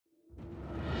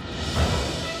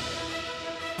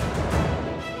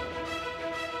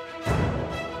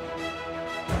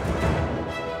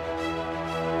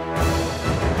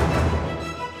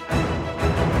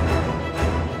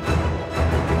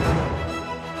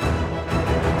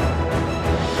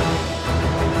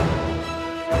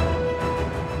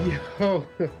Yo,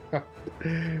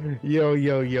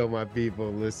 yo, my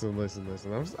people. Listen.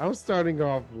 I'm starting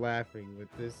off laughing with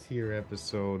this here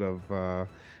episode of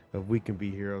We Can Be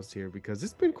Heroes here because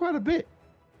it's been quite a bit.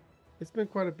 It's been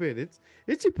quite a bit.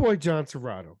 It's your boy John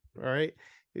Serrato. All right.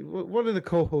 One of the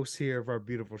co-hosts here of our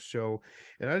beautiful show.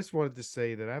 And I just wanted to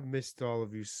say that I've missed all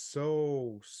of you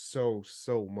so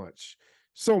much.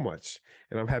 So much.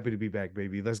 And I'm happy to be back,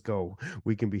 baby. Let's go.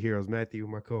 We Can Be Heroes. Matthew,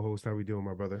 my co-host. How we doing,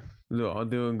 my brother? No, I'm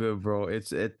doing good, bro.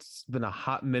 It's been a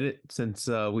hot minute since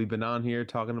we've been on here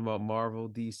talking about Marvel,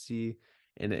 DC,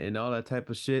 and all that type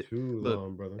of shit. Too Look,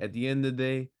 long, brother. at the end of the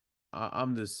day,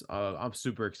 I'm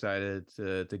super excited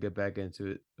to get back into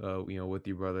it. With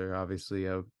you, brother. Obviously,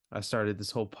 I started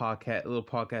this whole little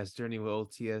podcast journey with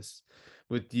OTS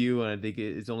with you, and I think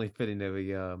it's only fitting that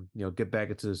we get back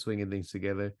into the swing of things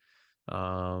together.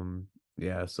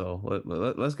 Yeah, so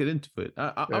let's get into it.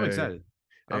 I'm Hey, excited.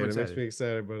 I'm hey, that makes me excited.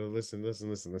 excited, brother. Listen.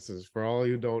 This is for all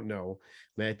you don't know.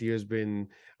 Matthew has been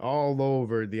all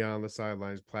over the On the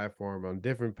Sidelines platform on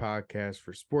different podcasts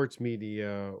for sports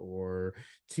media or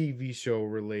TV show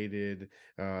related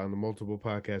on the multiple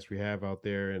podcasts we have out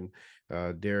there. And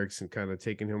Derek's kind of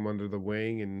taking him under the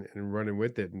wing and running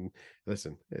with it. And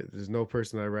listen, there's no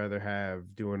person I'd rather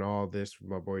have doing all this with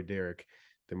my boy Derek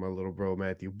than my little bro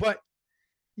Matthew. But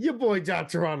your boy John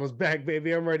Toronto's back,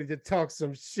 baby. I'm ready to talk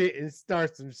some shit and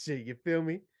start some shit. You feel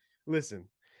me? Listen,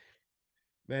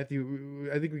 Matthew,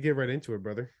 I think we get right into it,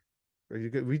 brother. Are you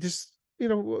good? We just,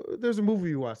 there's a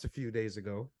movie we watched a few days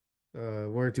ago.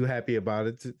 Weren't too happy about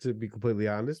it, to be completely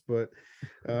honest, but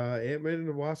Ant-Man and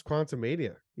the Wasp: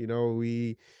 Quantumania.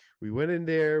 We went in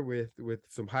there with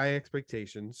some high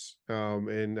expectations.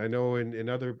 And I know in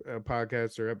other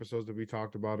podcasts or episodes that we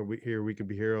talked about here, We Can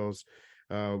Be Heroes.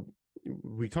 Uh,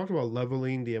 we talked about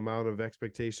leveling the amount of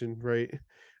expectation, right?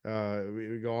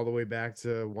 We go all the way back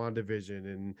to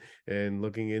WandaVision and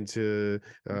looking into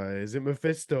is it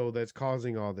Mephisto that's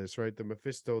causing all this, right? The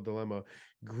Mephisto dilemma.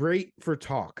 Great for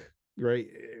talk, right?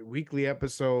 Weekly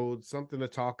episodes, something to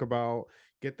talk about,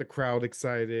 get the crowd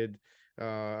excited.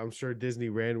 I'm sure Disney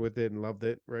ran with it and loved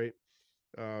it, right?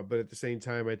 But at the same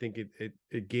time, I think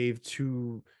it gave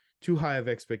too high of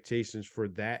expectations for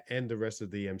that and the rest of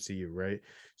the MCU, right?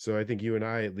 So I think you and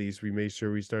I, at least, we made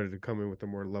sure we started to come in with a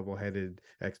more level-headed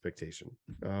expectation.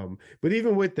 But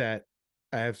even with that,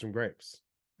 I have some gripes.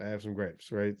 I have some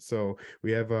gripes, right? So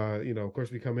we have, of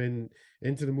course, we come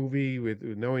into the movie with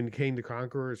knowing Kang the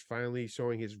Conqueror is finally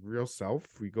showing his real self.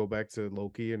 We go back to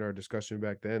Loki in our discussion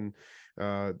back then.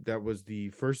 That was the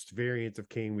first variant of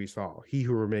Kang we saw. He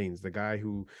Who Remains, the guy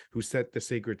who set the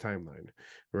sacred timeline,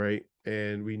 right?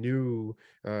 And we knew,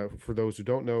 for those who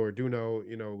don't know or do know,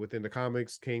 within the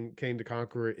comics, Kang the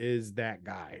Conqueror is that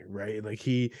guy, right? Like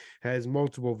he has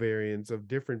multiple variants of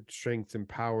different strengths and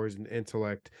powers and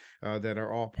intellect that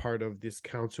are all part of this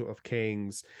Council of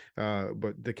Kangs.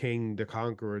 But the Kang the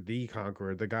Conqueror, the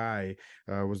guy,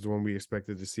 was the one we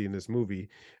expected to see in this movie.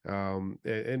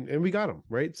 And we got him,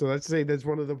 right? So let's say that's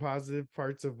one of the positive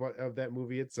parts of that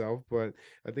movie itself. But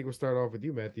I think we'll start off with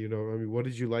you, Matthew. I mean, what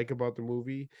did you like about the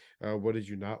movie? What did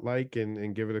you not like,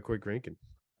 and give it a quick ranking.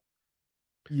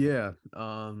 Yeah,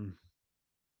 not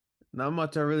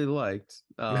much I really liked.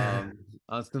 I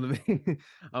was gonna be,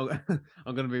 I'm,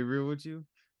 I'm gonna be real with you.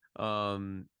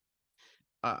 Um,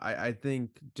 I think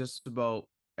just about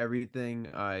everything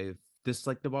I've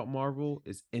disliked about Marvel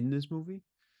is in this movie.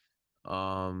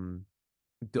 Um,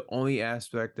 the only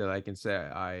aspect that I can say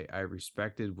I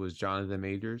respected was Jonathan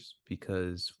Majors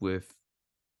because with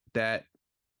that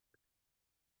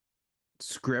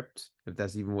script, if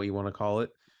that's even what you want to call it,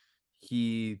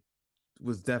 he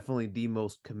was definitely the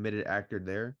most committed actor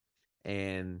there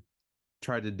and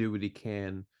tried to do what he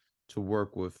can to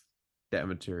work with that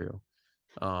material.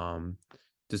 Um,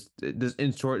 just this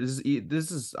in short,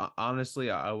 this is honestly,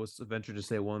 I was ventured to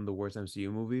say one of the worst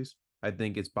MCU movies. I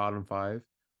think it's bottom five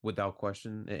without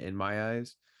question in my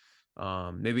eyes.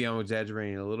 Maybe I'm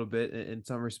exaggerating a little bit in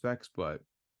some respects, but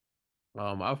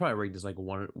I'll probably rate this like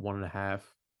one and a half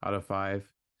out of five.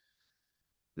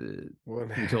 To One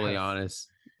and a be totally half. honest,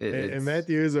 And it's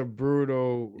Matthew is a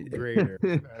brutal grader.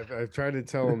 I've tried to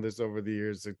tell him this over the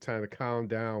years to kind of calm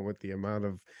down with the amount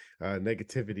of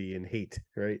negativity and hate,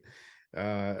 right?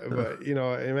 But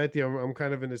and Matthew, I'm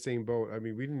kind of in the same boat. I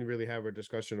mean, we didn't really have a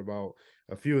discussion about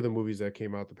a few of the movies that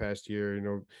came out the past year.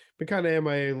 Been kind of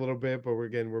MIA a little bit, but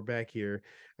we're back here.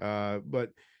 But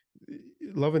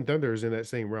Love and Thunder is in that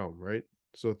same realm, right?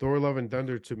 So Thor: Love and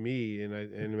Thunder to me,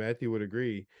 and Matthew would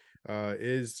agree,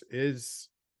 is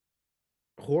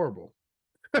horrible.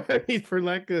 I mean, for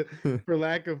lack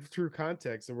of true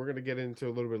context, and we're going to get into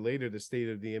a little bit later the state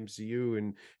of the MCU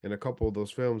and a couple of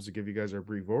those films to give you guys a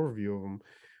brief overview of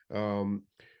them.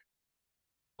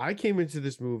 I came into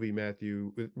this movie,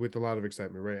 Matthew, with a lot of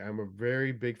excitement, right? I'm a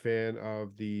very big fan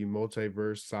of the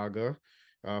multiverse saga,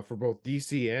 for both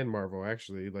DC and Marvel,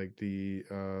 actually. Like the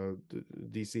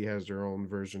DC has their own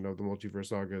version of the multiverse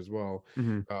saga as well.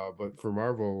 Hmm. But for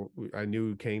Marvel, I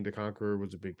knew Kang the Conqueror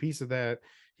was a big piece of that.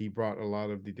 He brought a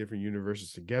lot of the different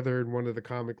universes together in one of the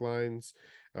comic lines.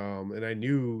 And I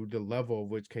knew the level of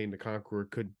which Kang the Conqueror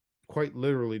could quite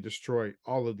literally destroy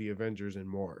all of the Avengers and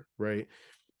more, right?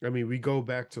 I mean, we go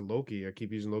back to Loki. I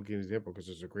keep using Loki as an example because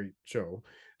it's a great show.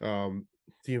 The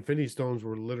Infinity Stones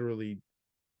were literally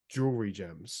jewelry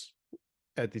gems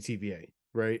at the TVA,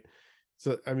 right?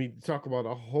 So, I mean, talk about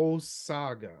a whole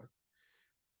saga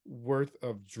worth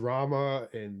of drama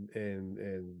and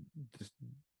just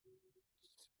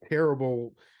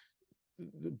terrible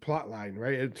plot line,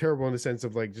 right? Terrible in the sense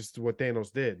of like just what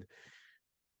Thanos did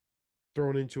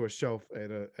thrown into a shelf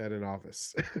at an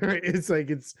office. Right? It's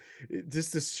like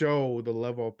just to show the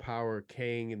level of power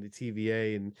Kang and the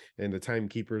TVA and the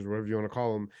timekeepers, whatever you want to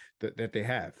call them, that they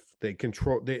have. They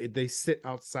control. They sit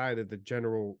outside of the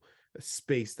general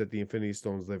space that the Infinity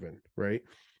Stones live in, right?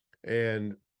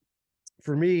 And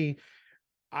for me,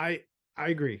 I I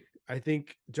agree. I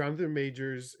think Jonathan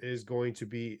Majors is going to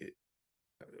be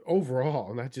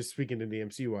overall, not just speaking in the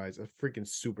MC wise, a freaking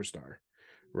superstar,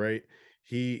 right?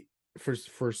 He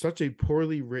for such a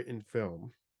poorly written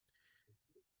film,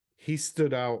 he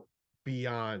stood out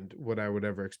beyond what I would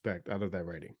ever expect out of that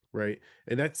writing, right?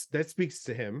 And that speaks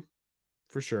to him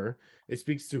for sure. It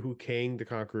speaks to who Kang the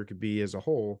Conqueror could be as a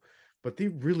whole. But they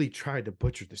really tried to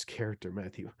butcher this character,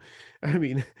 Matthew. I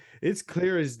mean, it's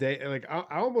clear as day. Like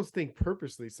I almost think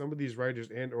purposely some of these writers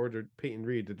and or Peyton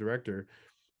Reed, the director,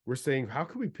 were saying, how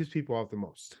can we piss people off the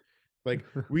most? Like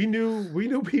we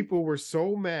knew people were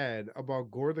so mad about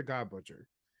Gore the God Butcher,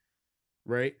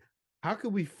 right? How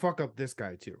could we fuck up this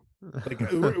guy too? Like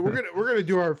we're gonna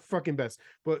do our fucking best.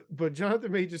 But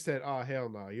Jonathan Major said, "Oh hell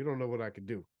no, you don't know what I could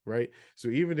do, right? So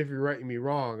even if you're writing me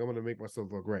wrong, I'm gonna make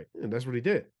myself look right." And that's what he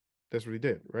did. That's what he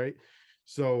did, right?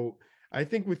 So I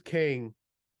think with Kang,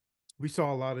 we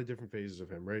saw a lot of different phases of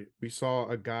him, right? We saw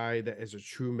a guy that is a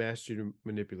true master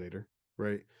manipulator,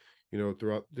 right? You know,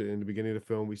 in the beginning of the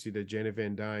film, we see that Janet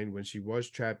Van Dyne, when she was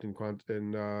trapped in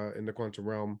the quantum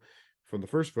realm from the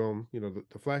first film, you know,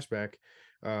 the flashback,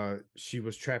 she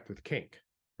was trapped with Kang,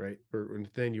 right? Or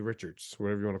Nathaniel Richards,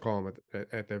 whatever you want to call him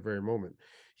at that very moment.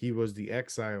 He was the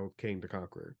exiled Kang the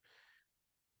Conqueror.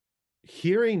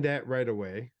 Hearing that right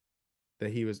away,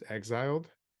 that he was exiled,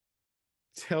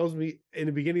 tells me in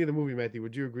the beginning of the movie, Matthew,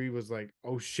 would you agree was like,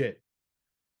 oh shit,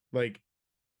 like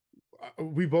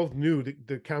we both knew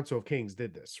the Council of Kings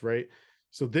did this, right?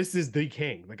 So this is the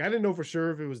King. Like I didn't know for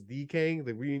sure if it was the King.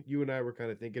 Like you and I were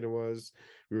kind of thinking it was.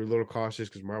 We were a little cautious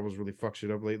because Marvel's really fucked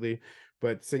shit up lately.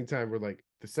 But at the same time, we're like,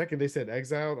 the second they said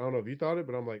exiled, I don't know if you thought it,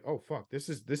 but I'm like, oh fuck, this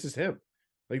is him.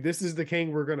 Like this is the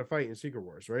King we're gonna fight in Secret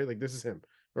Wars, right? Like this is him.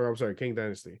 Or I'm sorry, King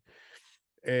Dynasty.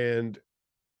 And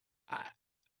I,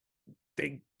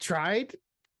 they tried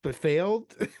but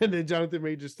failed, and then Jonathan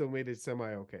Major still made it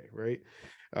semi okay, right?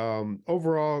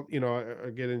 Overall, you know, I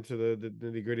get into the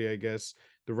nitty gritty. I guess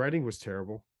the writing was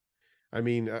terrible. I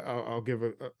mean, I'll give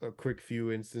a quick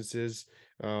few instances.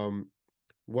 Um,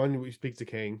 One, we speak to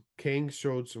Kang. Kang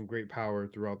showed some great power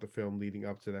throughout the film leading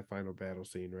up to that final battle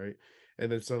scene, right?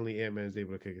 And then suddenly Ant Man is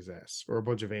able to kick his ass, or a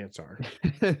bunch of ants are,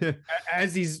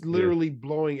 as he's Yeah. literally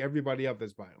blowing everybody up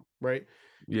that's by him, right?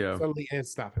 Yeah. Suddenly ants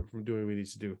stop him from doing what he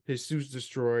needs to do. His suit's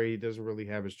destroyed. He doesn't really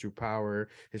have his true power.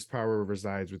 His power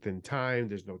resides within time.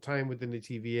 There's no time within the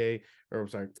TVA, or I'm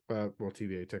sorry, well,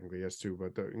 TVA technically yes too,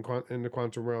 but in the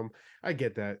quantum realm, I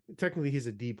get that. Technically, he's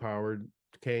a depowered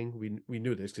Kang. We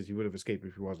knew this because he would have escaped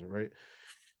if he wasn't, right?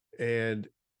 And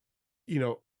you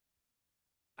know,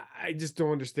 I just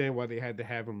don't understand why they had to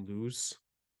have him lose.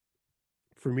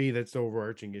 For me, that's the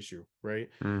overarching issue, right?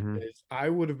 Hmm. Is I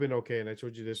would have been okay, and I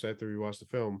told you this after we watched the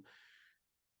film.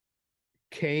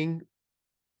 Kang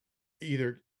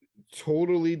either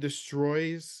totally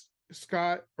destroys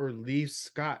Scott or leaves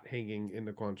Scott hanging in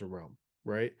the quantum realm,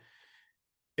 right?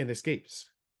 And escapes.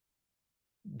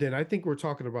 Then I think we're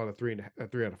talking about a 3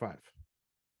 out of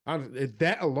 5.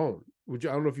 That alone, would you?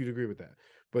 I don't know if you'd agree with that,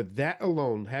 but that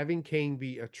alone, having Kane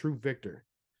be a true victor,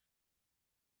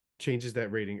 changes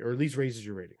that rating, or at least raises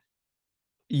your rating.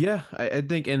 Yeah, I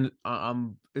think, and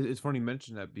it's funny you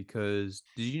mention that because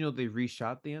did you know they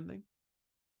reshot the ending,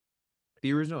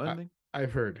 the original I, ending?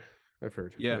 I've heard, I've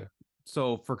heard, Yeah. yeah.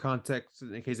 So for context,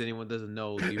 in case anyone doesn't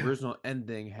know, the original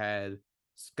ending had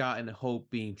Scott and Hope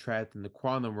being trapped in the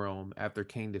quantum realm after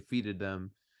Kang defeated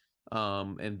them,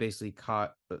 and basically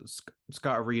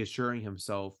Scott reassuring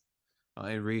himself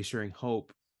and reassuring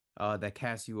Hope that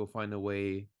Cassie will find a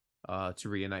way to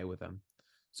reunite with them.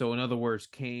 So, in other words,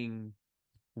 Kang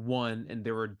won, and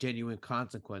there were genuine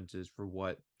consequences for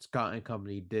what Scott and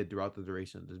company did throughout the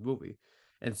duration of this movie,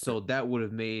 and so that would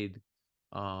have made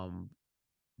um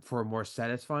for a more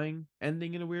satisfying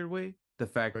ending in a weird way. The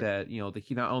fact Right. that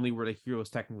he not only were the heroes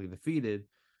technically defeated,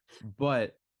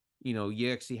 but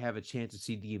you actually have a chance to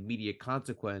see the immediate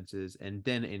consequences, and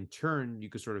then in turn you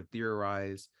could sort of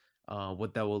theorize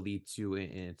what that will lead to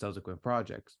in subsequent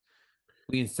projects.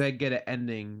 We instead get an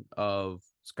ending of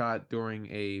Scott during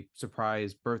a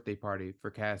surprise birthday party for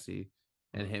Cassie,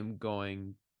 and him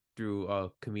going through a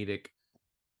comedic,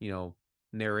 you know,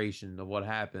 narration of what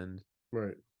happened.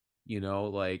 Right.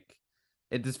 Like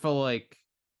it just felt like,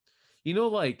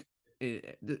 like, and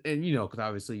because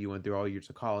obviously you went through all years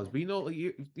of college, but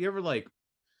you ever like,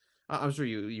 I'm sure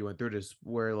you went through this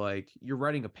where like you're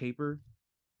writing a paper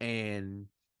and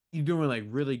you're doing like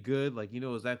really good, like you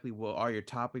know exactly what all your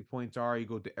topic points are. You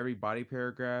go to every body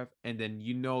paragraph, and then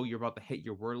you're about to hit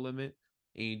your word limit,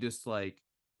 and you just like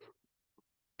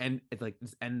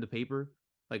just end the paper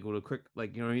like with a quick,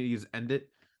 like you just end it.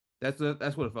 That's what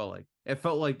it felt like. It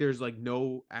felt like there's like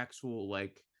no actual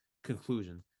like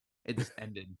conclusion. It just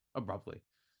ended abruptly.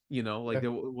 Like Yeah.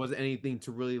 there wasn't anything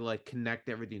to really like connect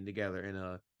everything together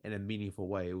in a meaningful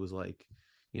way. It was like,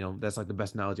 that's like the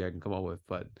best analogy I can come up with.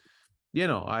 But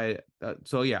I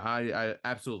so yeah, I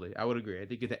absolutely I would agree. I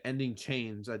think if the ending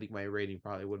changed, I think my rating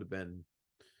probably would have been,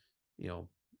 you know,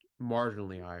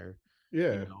 marginally higher. You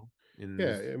Yeah. know, in Yeah,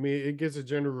 this, I mean, it gets a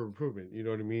general improvement. You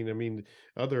know what I mean? I mean,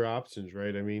 other options,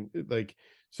 right? I mean, like,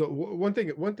 so one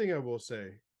thing I will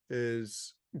say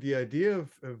is the idea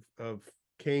of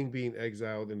Kang being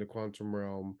exiled in the quantum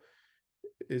realm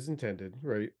is intended,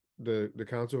 right? The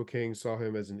Council of Kings saw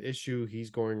him as an issue. He's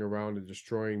going around and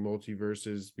destroying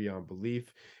multiverses beyond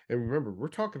belief. And remember, we're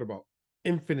talking about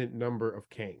infinite number of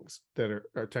Kangs that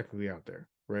are technically out there,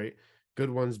 right? Good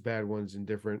ones, bad ones,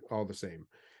 indifferent, all the same.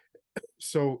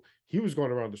 So he was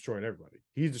going around destroying everybody.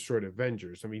 He destroyed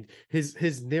Avengers. I mean,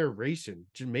 his narration,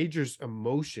 Major's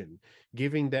emotion,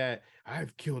 giving that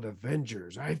I've killed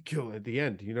Avengers, I've killed at the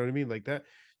end. You know what I mean? Like that.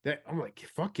 That I'm like,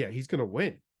 fuck yeah, he's gonna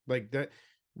win. Like that.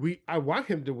 I want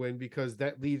him to win because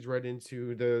that leads right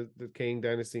into the Kang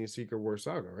Dynasty and Secret War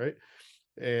saga, right?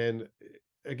 And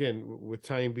again, with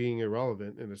time being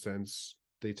irrelevant in a sense,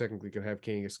 they technically could have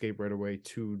Kang escape right away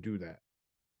to do that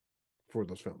for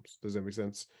those films. Does that make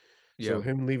sense? So yeah.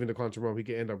 him leaving the quantum realm, he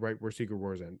could end up right where Secret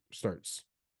Wars end starts,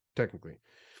 technically.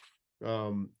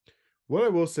 Um, what I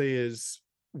will say is,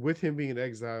 with him being in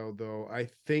exile, though, I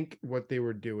think what they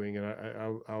were doing, and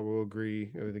I will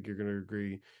agree. I think you're going to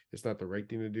agree, it's not the right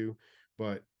thing to do.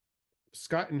 But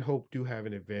Scott and Hope do have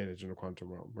an advantage in the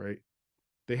quantum realm, right?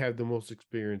 They have the most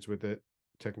experience with it.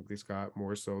 Technically, Scott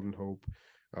more so than Hope.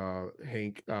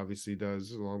 Hank obviously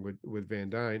does, along with Van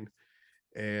Dyne,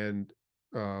 and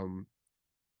um,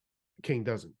 King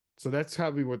doesn't. So that's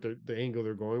probably what the angle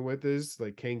they're going with is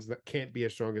like can't be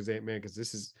as strong as Ant Man because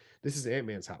this is Ant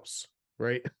Man's house,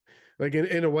 right? Like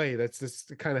in a way, that's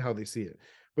just kind of how they see it.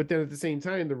 But then at the same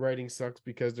time, the writing sucks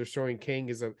because they're showing Kang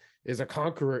is a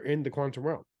conqueror in the quantum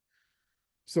realm.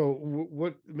 So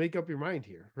what? Make up your mind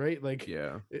here, right? Like,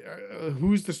 Yeah.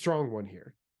 who's the strong one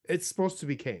here? It's supposed to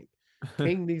be Kang.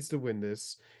 Kang needs to win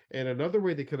this. And another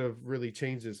way they could have really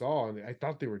changed this all, and I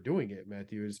thought they were doing it,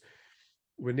 Matthew, is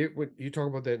when you talk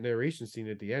about that narration scene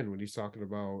at the end when he's talking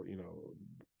about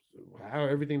how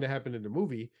everything that happened in the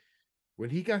movie, when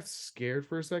he got scared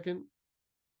for a second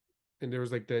and there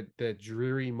was like that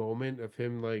dreary moment of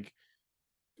him like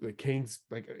King's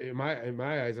like in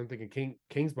my eyes I'm thinking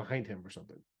King's behind him or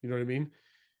something, you know what I mean?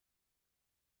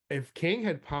 If King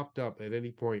had popped up at any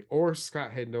point or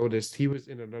Scott had noticed he was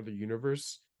in another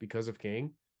universe because of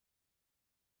King,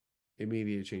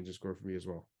 immediate change the score for me as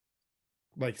well.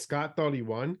 Like Scott thought he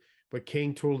won, but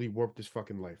King totally warped his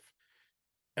fucking life.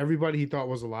 Everybody he thought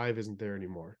was alive isn't there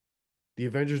anymore. The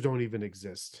Avengers don't even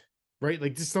exist. Right?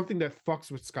 Like just something that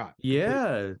fucks with Scott completely.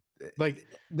 Yeah, Like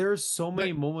there's so that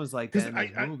many moments like because that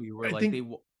in this movie where I like think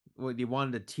where they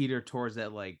wanted to teeter towards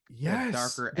that like that yes,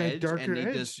 darker that edge, and darker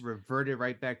they just edge. reverted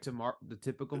right back to the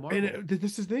typical And Marvel.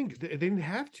 this is the thing. They didn't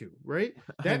have to, right?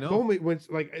 I That know. moment when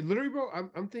like literally, bro,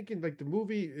 I'm thinking like the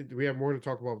movie, we have more to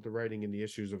talk about with the writing and the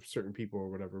issues of certain people or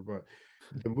whatever, but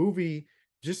the movie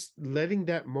just letting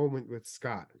that moment with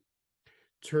Scott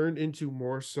turned into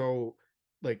more so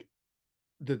like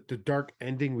the dark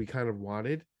ending we kind of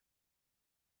wanted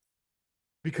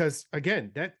because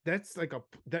again, that's like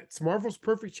that's Marvel's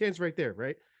perfect chance right there,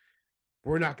 right?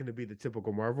 We're not going to be the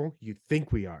typical Marvel. You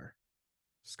think we are.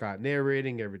 Scott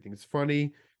narrating, everything's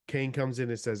funny. Kane comes in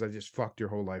and says, "I just fucked your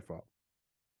whole life up."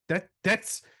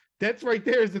 That's right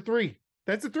there is the three.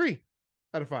 That's a 3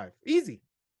 out of 5. Easy,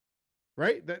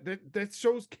 right? That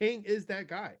shows Kane is that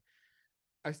guy.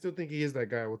 I still think he is that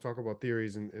guy. We'll talk about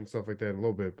theories and stuff like that in a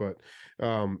little bit, but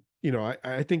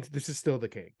I think this is still the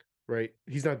Kane, right?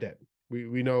 He's not dead.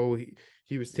 We know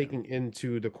he was Yeah. taken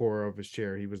into the core of his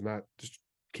chair. He was not just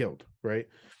killed, right?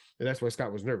 And that's why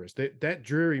Scott was nervous. That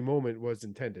dreary moment was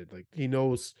intended. Like he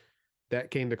knows that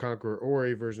Kane the Conqueror or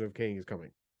a version of Kane is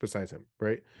coming besides him,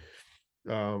 right?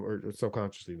 Or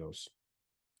subconsciously knows.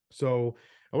 So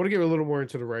I want to get a little more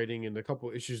into the writing and a couple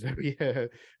issues that we had,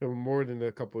 more than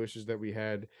a couple issues that we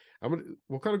had.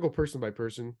 We'll kind of go person by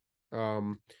person.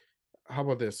 Um, how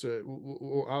about this?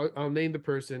 I'll name the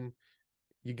person.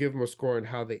 You give them a score on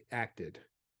how they acted,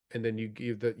 and then you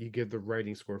give the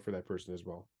writing score for that person as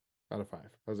well, out of 5.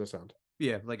 How does that sound?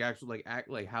 Yeah, like actual like act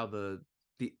like how the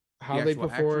How they actual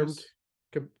performed,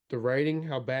 actress. the writing,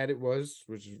 how bad it was,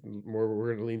 which is more we're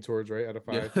going to lean towards, right? Out of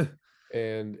Yeah. 5,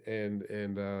 and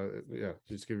yeah,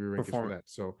 just give you rankings for Perform. that.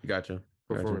 So Gotcha. Gotcha.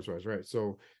 performance wise, right?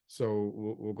 So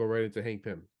we'll go right into Hank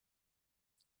Pym.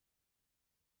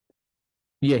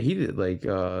 Yeah, he did like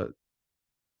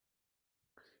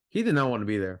he did not want to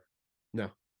be there. No,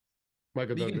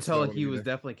 Michael You can Douglas did tell not like want to he be was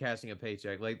there. definitely casting a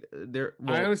paycheck. Like there,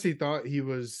 I well, honestly thought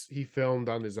he filmed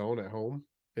on his own at home,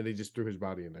 and they just threw his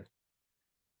body in there.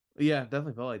 yeah,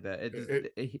 definitely felt like that. It just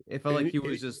It, it felt like it, he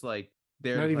was it just like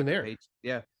there to not even collect a there. paycheck.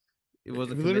 Yeah, it It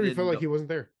wasn't literally committed. felt like No, he wasn't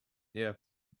there. yeah.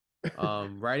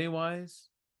 Writing wise,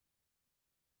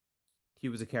 he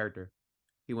was a character.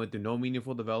 He went through no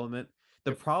meaningful development.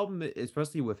 The Yep. problem,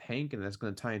 especially with Hank, and that's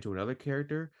going to tie into another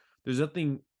character. There's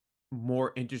nothing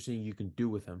more interesting you can do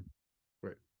with him.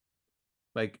 Right.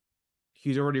 Like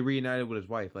he's already reunited with his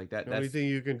wife. Like The only thing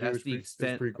you can do that's the is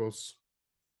extent. prequels.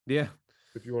 Yeah,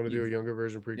 If you want to do you a younger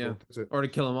version yeah, prequel, that's it. or to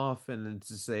kill him off and then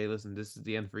to say, listen, this is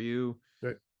the end for you.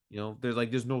 Right. You know,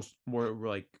 there's no more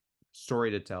like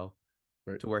story to tell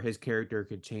Right. to where his character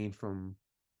could change from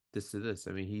this to this.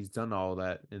 I mean, he's done all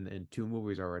that in 2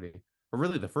 movies already, or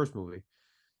really the first movie.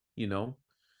 You know,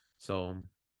 so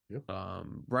Yep.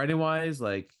 writing wise,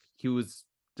 like he was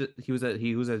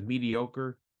as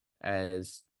mediocre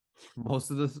as most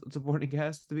of the supporting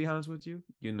cast, to be honest with you.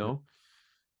 You Yep. know,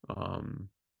 um,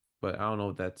 but I don't know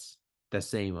if that's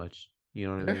saying much. You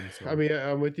know what I Yeah, mean? I So mean,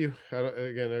 I'm with you.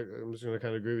 I'm just going to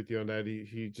kind of agree with you on that.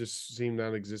 He just seemed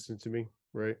non-existent to me,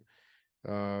 right?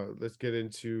 Let's get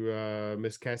into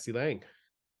Miss Cassie Lang.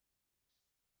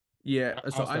 yeah.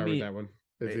 So I'll I start with mean, that one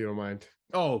if eh, you don't mind.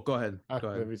 oh, go ahead, go Let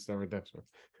ahead. me start with that one.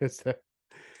 It's,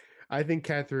 I think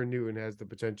Catherine Newton has the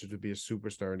potential to be a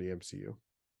superstar in the MCU.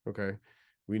 Okay,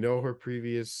 we know her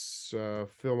previous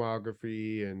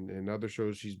filmography and other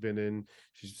shows she's been in.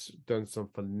 She's done some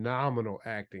phenomenal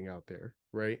acting out there,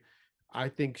 right? I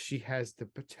think she has the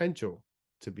potential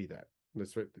to be that.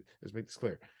 Let's make this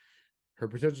clear. Her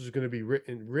potential is going to be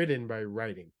written by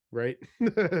writing, right?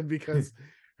 Because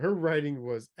her writing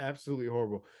was absolutely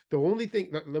horrible. The only thing,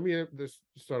 let me just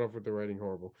start off with the writing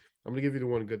horrible. I'm going to give you the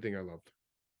one good thing I loved.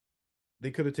 They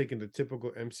could have taken the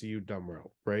typical MCU dumb route,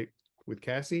 right? With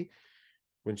Cassie,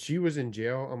 when she was in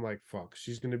jail, I'm like, fuck,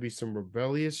 she's gonna be some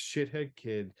rebellious shithead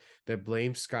kid that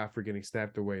blames Scott for getting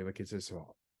snapped away like it's his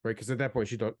fault, right? Because at that point,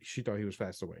 she thought he was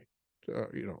fast away,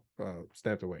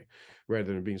 snapped away,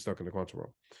 rather than being stuck in the quantum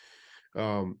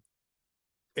realm.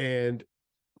 And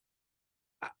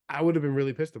I would have been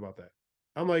really pissed about that.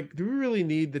 I'm like, do we really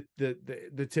need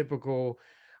the typical?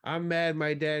 I'm mad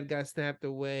my dad got snapped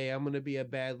away. I'm gonna be a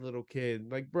bad little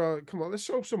kid. Like, bro, come on, let's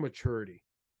show some maturity.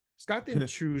 Scott didn't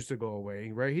choose to go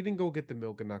away, right? He didn't go get the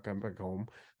milk and not come back home.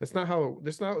 That's not how.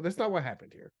 That's not what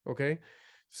happened here. Okay,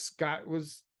 Scott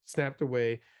was snapped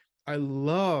away. I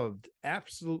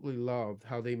absolutely loved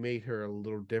how they made her a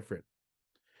little different.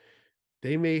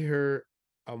 They made her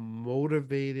a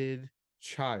motivated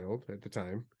child at the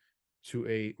time to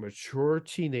a mature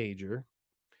teenager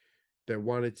that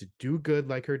wanted to do good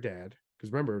like her dad.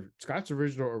 Because remember, Scott's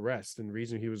original arrest and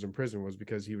reason he was in prison was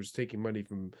because he was taking money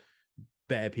from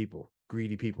bad people,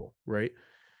 greedy people, right?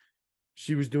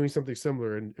 She was doing something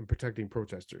similar in protecting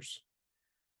protesters.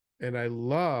 And I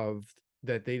loved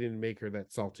that they didn't make her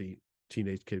that salty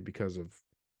teenage kid because of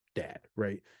dad,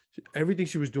 right? Everything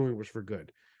she was doing was for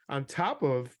good. On top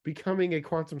of becoming a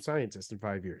quantum scientist in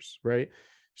 5 years, right?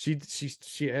 She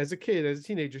as a kid, as a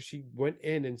teenager, she went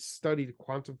in and studied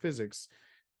quantum physics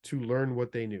to learn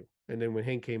what they knew. And then when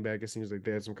Hank came back, it seems like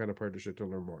they had some kind of partnership to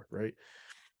learn more, right?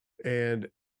 And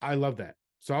I love that.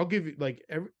 So I'll give you like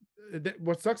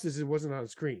what sucks is it wasn't on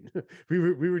screen. We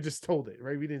were just told it,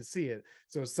 right? We didn't see it,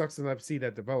 so it sucks to not see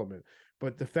that development.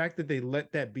 But the fact that they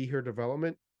let that be her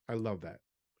development, I love that.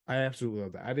 I absolutely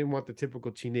love that. I didn't want the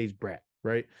typical teenage brat,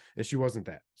 right? And she wasn't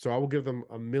that. So I will give them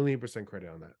 1,000,000% credit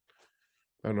on that.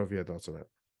 I don't know if you had thoughts on that.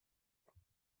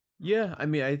 Yeah, I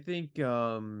mean, I think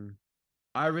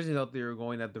I originally thought they were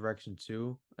going that direction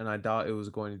too, and I thought it was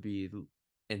going to be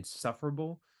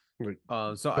insufferable. Like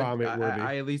So vomit I worthy.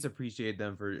 at least appreciate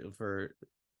them for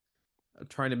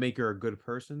trying to make her a good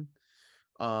person.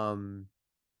 Um,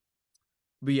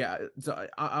 but yeah, so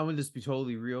I'm gonna just be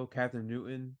totally real. Catherine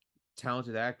Newton,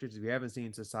 talented actress. If you haven't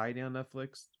seen Society on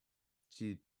Netflix,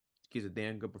 she gives a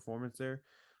damn good performance there.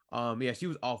 Yeah, she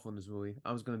was awful in this movie.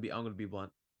 I'm gonna be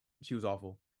blunt. She was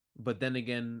awful. But then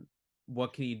again,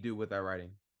 what can you do with that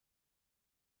writing?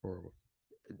 Horrible.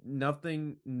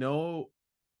 Nothing. No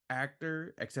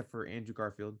actor except for Andrew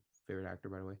Garfield, favorite actor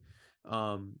by the way,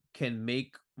 can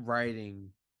make writing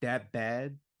that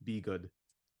bad be good.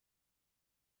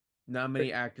 Not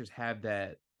many actors have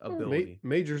that ability,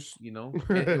 Majors. you know,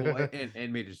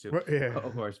 and majors too, But yeah.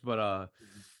 of course. But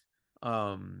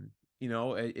um,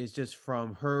 it's just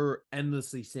from her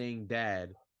endlessly saying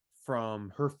 "dad,"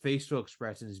 from her facial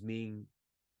expressions being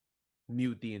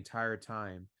mute the entire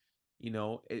time.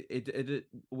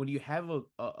 When you have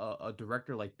a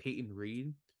director like Peyton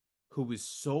Reed, who is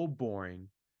so boring,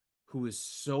 who is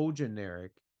so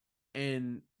generic,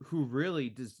 and who really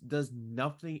does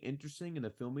nothing interesting in the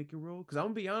filmmaking role. Because I'm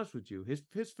gonna be honest with you,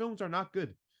 his films are not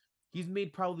good. He's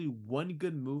made probably one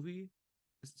good movie,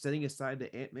 setting aside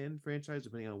the Ant-Man franchise,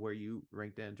 depending on where you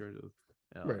rank that in terms of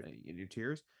Right. in your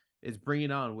tiers. Is Bring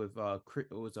It On with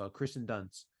Kristen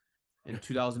Dunst in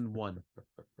 2001.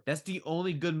 That's the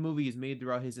only good movie he's made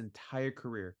throughout his entire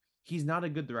career. He's not a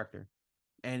good director,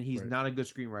 and he's Right. not a good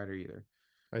screenwriter either.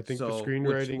 I think the So,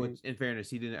 screenwriting. which, in fairness,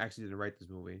 he didn't write this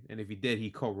movie, and if he did, he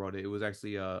co-wrote it. It was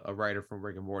actually a writer from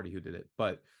Rick and Morty who did it.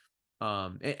 But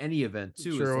in any event,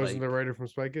 too, Sure is wasn't the like, writer from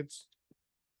Spy Kids.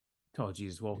 oh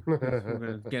Jesus, well, we're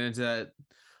gonna get into that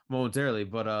momentarily,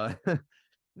 but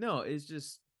no, it's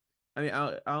just, I mean,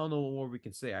 I don't know what more we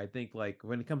can say. I think like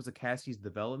when it comes to Cassie's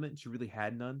development, she really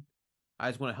had none. I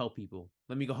just want to help people.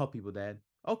 Let me go help people, Dad.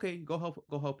 Okay, go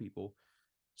help people.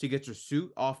 She gets her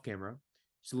suit off camera.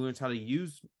 She learns how to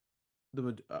use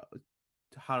her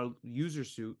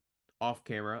suit off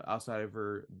camera outside of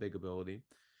her big ability,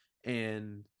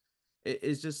 and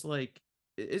it's just like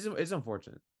it's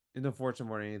unfortunate. It's unfortunate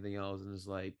more than anything else, and it's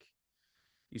like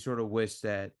you sort of wish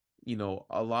that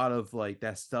a lot of like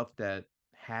that stuff that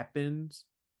happens,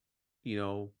 you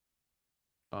know,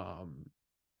 um,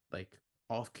 like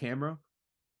off camera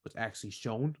was actually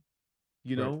shown,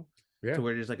 Right. to Yeah.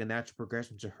 where there's like a natural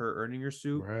progression to her earning her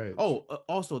suit. Right. Oh,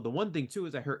 also the one thing too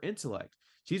is that her intellect.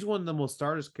 She's one of the most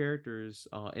stardust characters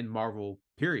in Marvel.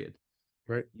 Period.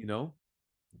 Right. You know,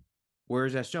 where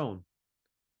is that shown?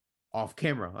 Off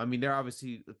camera. I mean, there are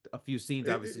obviously a few scenes.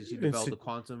 Obviously, she developed the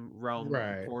quantum realm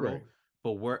Right. Right. portal,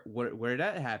 but where did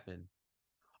that happen?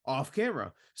 Off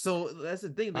camera. So that's the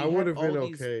thing. I They would have have been all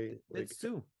these okay, like bits too.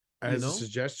 You as a know.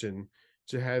 suggestion,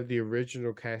 to have the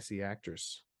original Cassie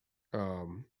actress,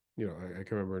 um, I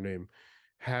can remember her name,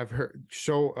 have her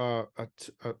show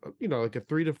like a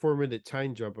 3 to 4 minute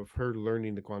time jump of her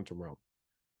learning the quantum realm,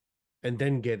 and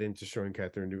then get into showing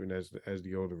Catherine Newton as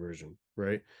the older version,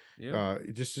 right? Yeah.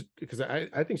 Just because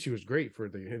I think she was great for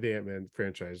the Ant-Man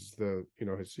franchise.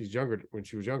 She's younger when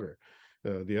she was younger,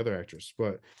 the other actress.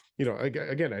 But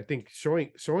again, I think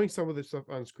showing some of this stuff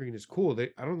on screen is cool.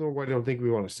 I don't know why they don't think we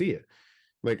want to see it.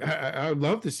 Like I would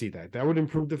love to see that. That would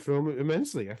improve the film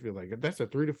immensely. I feel like that's a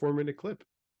 3 to 4 minute clip,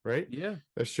 right? Yeah.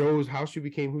 That shows how she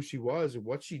became who she was and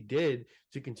what she did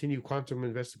to continue quantum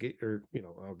investigate or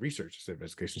research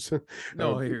investigations.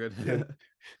 No, you're And good.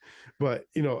 but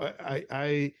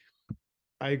I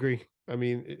agree. I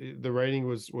mean, the writing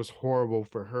was horrible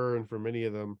for her and for many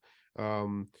of them.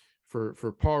 Um, for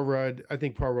Paul Rudd, I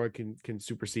think Paul Rudd can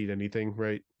supersede anything,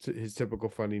 right? His typical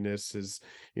funniness is,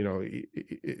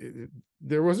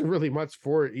 there wasn't really much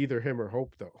for either him or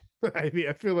Hope, though. I mean,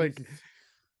 I feel like it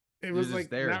You're was just like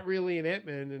there. not really an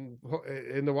Ant-Man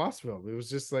in the Wasp film. It was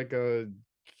just like a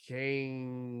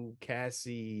Kang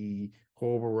Cassie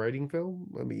horrible writing film.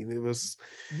 I mean, it was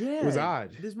Yeah,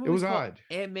 odd. this It movie's was called odd.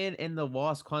 Ant-Man and the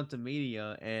Wasp: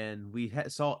 Quantumania, and we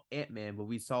saw Ant-Man, but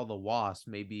we saw the Wasp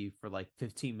maybe for like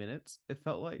 15 minutes. It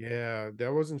felt like Yeah,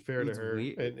 that wasn't it fair to was her.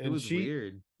 weird. And It and was she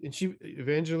weird. and she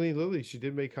Evangeline Lilly, she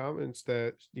did make comments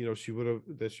that she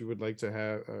would like to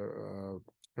have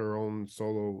her own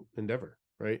solo endeavor,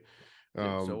 right?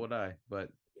 Yeah, so Um would I, but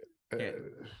Can't.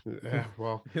 Yeah,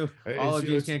 well, All it's our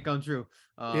dreams it's can't come true.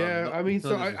 yeah. No, I mean, no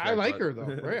so I disrespect, like but her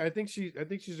though, right? I think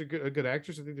she's a good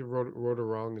actress. I think they wrote her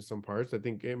wrong in some parts. I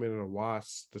think Ant-Man and the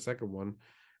Wasp, the second one,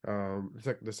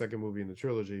 the second movie in the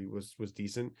trilogy was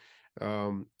decent.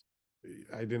 Um,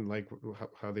 I didn't like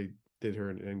how they did her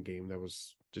in Endgame. That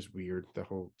was just weird. The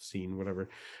whole scene, whatever.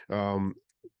 Um,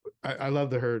 I love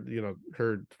the her,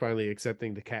 her finally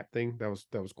accepting the Cap thing. That was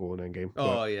cool in Endgame.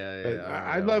 oh But yeah, yeah, I remember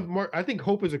I that love one. more. I think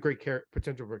Hope is a great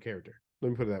potential for a character. Let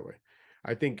me put it that way.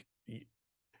 I think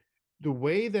the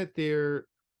way that they're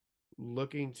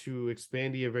looking to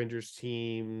expand the Avengers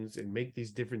teams and make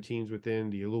these different teams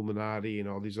within the Illuminati and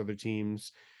all these other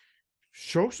teams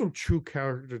show some true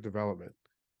character development.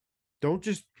 Don't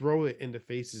just throw it in the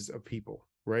faces of people,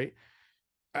 right?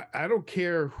 I don't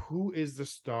care who is the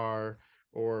star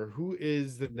or who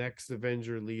is the next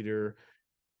Avenger leader.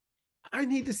 I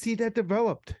need to see that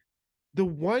developed. The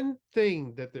one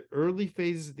thing that the early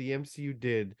phases of the MCU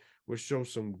did was show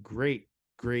some great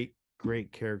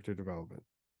character development,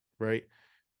 right?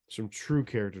 Some true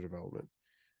character development.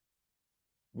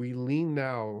 We lean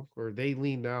now, or they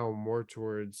lean now more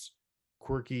towards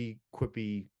quirky,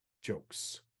 quippy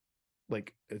jokes.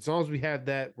 Like, as long as we have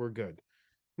that, we're good.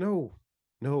 No,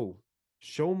 no,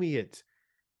 show me it.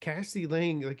 Cassie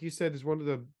Lang, like you said, is one of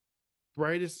the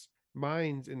brightest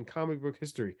minds in comic book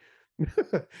history.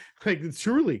 Like,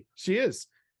 truly, she is.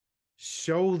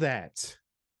 Show that.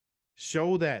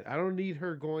 Show that. I don't need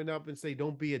her going up and say,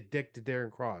 "Don't be a dick to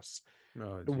Darren Cross."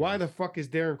 Oh Why the Jesus. fuck is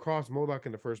Darren Cross MODOK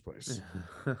in the first place?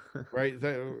 Right?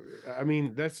 I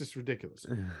mean, that's just ridiculous.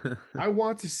 I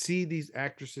want to see these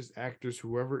actors,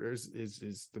 whoever is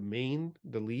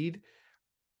the lead,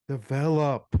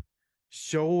 develop.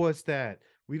 Show us that.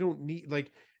 We don't need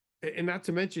like, and not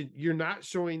to mention, you're not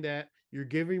showing that. You're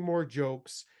giving more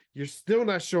jokes. You're still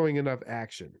not showing enough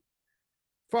action.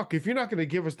 Fuck, if you're not going to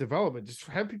give us development, just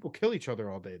have people kill each other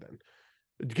all day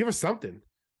then. Give us something.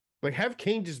 Like have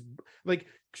Kang like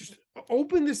just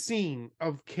open the scene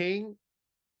of Kang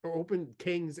or open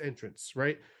Kang's entrance,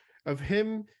 right? Of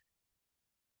him,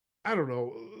 I don't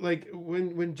know, like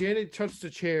when Janet touched the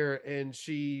chair and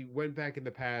she went back in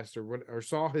the past or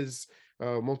saw his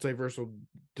multiversal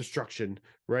destruction,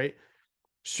 right?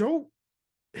 Show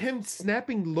him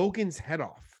snapping Logan's head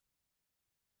off.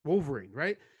 Wolverine,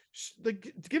 right?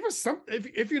 Like give us some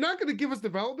if you're not going to give us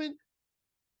development,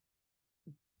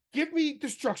 give me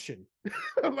destruction.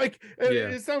 Like Yeah.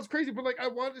 it sounds crazy, but like I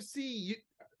want to see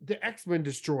the X-Men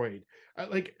destroyed.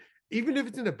 Like even if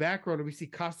it's in the background and we see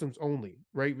costumes only,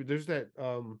 right? There's that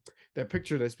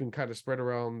picture that's been kind of spread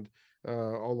around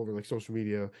all over like social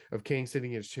media of Kang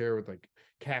sitting in his chair with like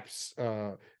Cap's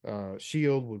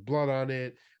shield with blood on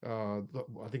it. I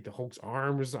think the Hulk's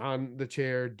arm is on the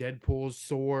chair, Deadpool's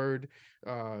sword,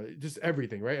 just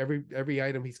everything, right? Every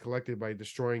item he's collected by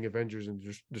destroying Avengers and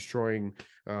just destroying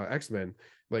X-Men.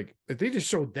 Like if they just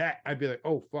showed that, I'd be like,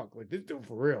 oh fuck, like this dude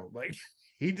for real. Like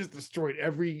he just destroyed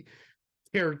every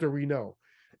character we know,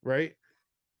 right?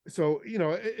 So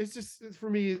it's just for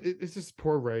me, it's just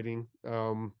poor writing.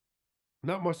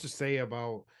 Not much to say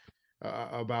about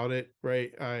it,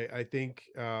 right? I think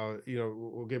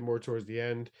we'll get more towards the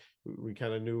end. We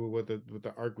kind of knew what the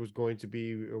arc was going to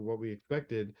be or what we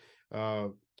expected. Uh,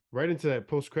 right into that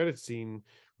post credit scene,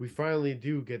 we finally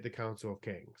do get the Council of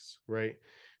Kings, right?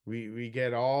 We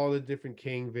get all the different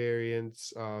King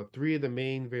variants. Three of the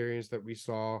main variants that we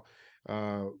saw,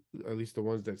 uh, at least the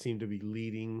ones that seem to be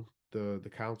leading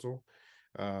the council.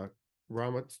 Uh,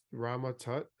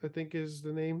 Ramatut, I think is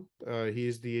the name. He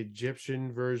is the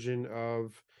Egyptian version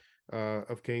of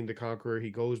King the Conqueror. He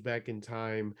goes back in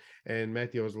time, and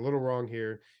Matthew, I was a little wrong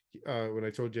here. When I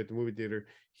told you at the movie theater,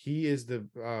 he is the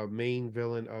main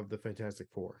villain of the Fantastic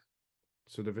Four.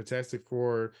 So the Fantastic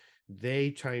Four,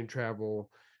 they time travel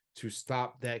to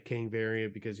stop that King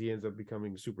variant because he ends up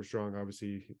becoming super strong.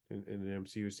 Obviously, in the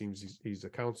MCU, it seems he's a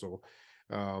council.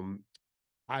 Um,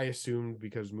 I assumed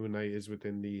because Moon Knight is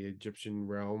within the Egyptian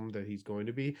realm that he's going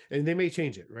to be, and they may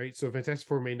change it, right? So Fantastic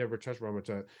Four may never touch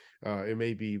Ramatut. It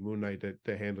may be Moon Knight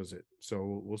that handles it.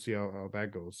 So we'll see how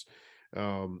that goes.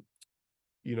 Um,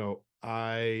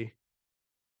 I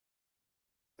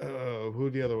who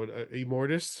the other one?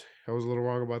 Immortus. I was a little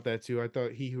wrong about that too. I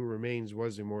thought He Who Remains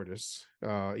was Immortus.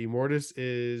 Immortus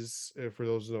is, for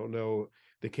those who don't know,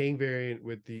 the King variant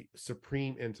with the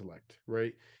supreme intellect,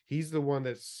 right? He's the one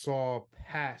that saw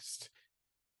past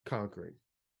conquering,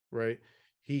 right?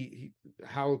 He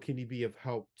how can he be of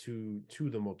help to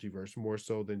the multiverse more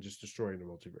so than just destroying the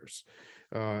multiverse?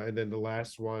 And then the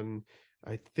last one,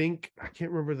 I think I can't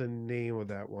remember the name of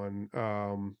that one.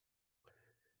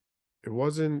 It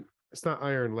wasn't. it's not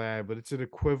Iron Lad, but it's an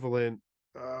equivalent.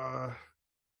 Uh,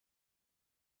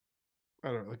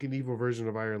 I don't know, like an evil version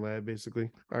of Iron Lad, basically.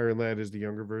 Iron Lad is the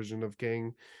younger version of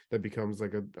Kang that becomes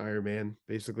like a Iron Man,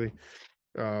 basically.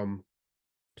 Um,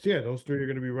 so yeah, those three are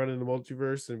going to be running the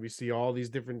multiverse, and we see all these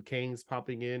different Kangs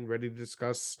popping in, ready to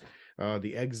discuss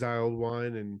the exiled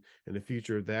one and the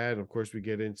future of that. And of course, we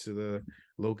get into the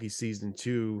Loki season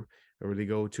 2, where they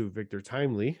go to Victor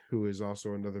Timely, who is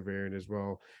also another variant as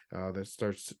well. That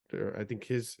starts. I think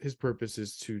his purpose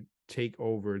is to take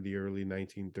over the early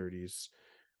 1930s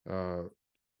uh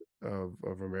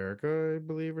of America, I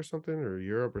believe, or something, or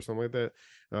Europe or something like that.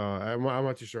 I'm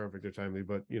not too sure on Victor Timely,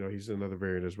 but he's another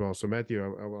variant as well. So Matthew,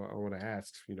 I want to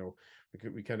ask,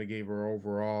 we kind of gave our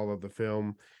overall of the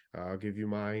film. I'll give you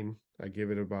mine. I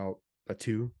give it about a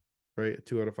 2, right? A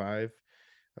 2 out of 5,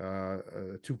 a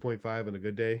 2.5 on a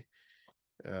good day.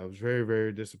 I was very,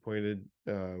 very disappointed.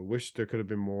 Wish there could have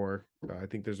been more. I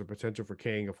think there's a potential for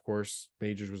Kang, of course.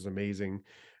 Majors was amazing.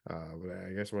 But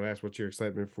I guess I want to ask, what's your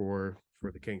excitement for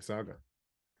the Kang saga?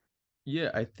 Yeah,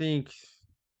 I think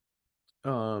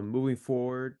moving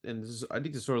forward, and I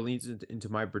think this sort of leads into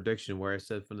my prediction where I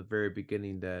said from the very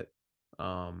beginning that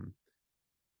um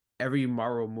every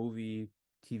Marvel movie,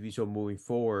 TV show moving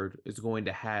forward is going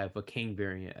to have a Kang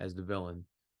variant as the villain,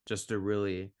 just to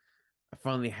really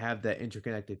finally have that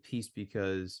interconnected piece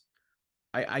because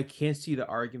I can't see the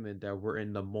argument that we're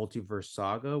in the multiverse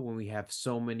saga when we have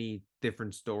so many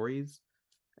different stories.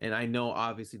 And I know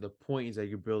obviously the point is that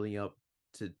you're building up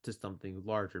to something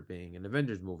larger being an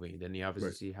Avengers movie. Then you obviously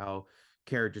Right. see how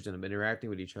characters end up interacting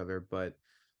with each other. But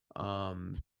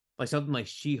um like something like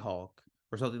She-Hulk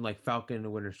or something like Falcon and the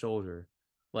Winter Soldier,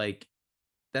 like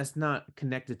that's not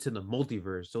connected to the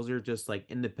multiverse. Those are just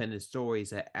like independent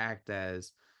stories that act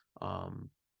as um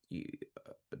you,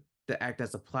 that act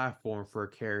as a platform for a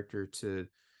character to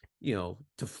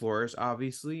to flourish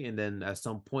obviously, and then at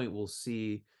some point we'll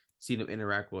see them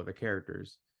interact with other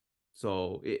characters.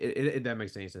 So that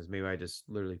makes any sense. Maybe I just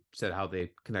literally said how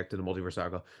they connect to the multiverse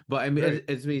saga, but I mean Right.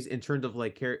 it means in terms of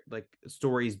like like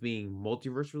stories being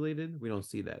multiverse related, we don't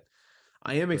see that.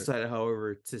 I am Right. excited,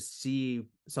 however, to see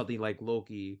something like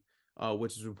Loki,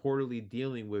 which is reportedly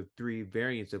dealing with three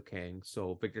variants of Kang.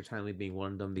 So Victor Timely being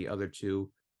one of them, the other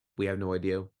two, we have no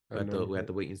idea. Unknown. We have Right.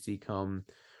 to wait and see. Come,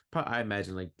 I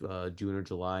imagine like June or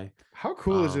July. How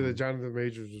cool is it that Um, Jonathan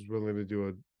Majors was willing to do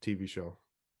a TV show?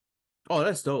 oh,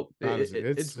 that's dope. Honestly,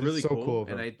 It's it's really so cool, cool of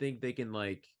and him. I think they can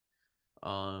like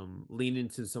lean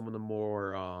into some of the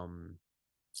more I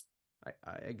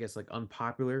guess like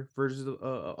unpopular versions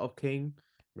of King,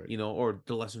 Right. or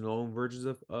the lesser known versions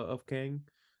of King.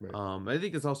 Right. I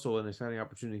think it's also an exciting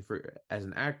opportunity for as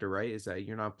an actor, right? Is that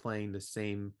you're not playing the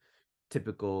same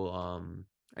typical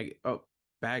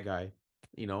bad guy.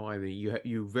 I mean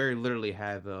you very literally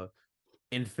have a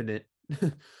infinite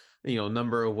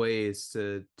number of ways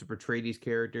to portray these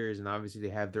characters, and obviously they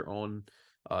have their own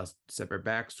separate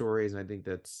backstories, and I think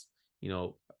that's you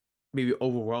know maybe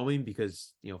overwhelming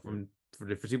because Right. from for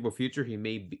the foreseeable future he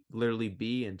may literally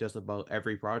be in just about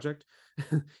every project,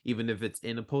 even if it's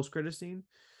in a post credit scene.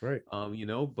 Right.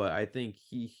 But I think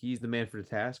he's the man for the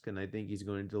task, and I think he's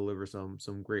going to deliver some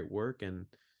great work. And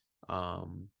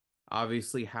um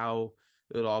obviously how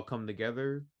it'll all come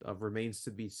together remains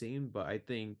to be seen, but I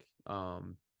think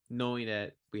knowing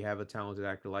that we have a talented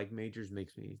actor like Majors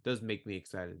does make me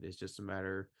excited. It's just a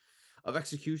matter of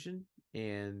execution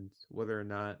and whether or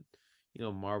not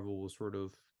Marvel will sort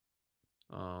of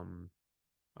um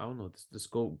I don't know, this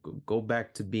go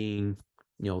back to being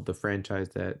the franchise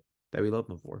that we love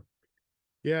them for.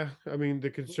 Yeah, I mean the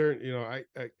concern,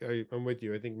 I'm with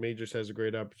you. I think Majors has a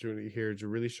great opportunity here to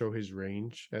really show his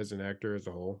range as an actor as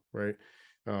a whole, right?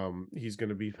 He's going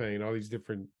to be playing all these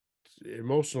different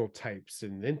emotional types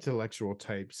and intellectual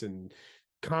types and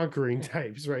conquering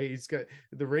types, right? He's got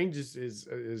the range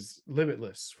is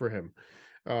limitless for him.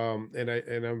 And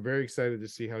I'm very excited to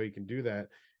see how he can do that,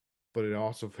 but it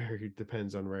also very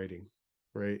depends on writing,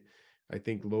 right? I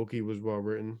think Loki was well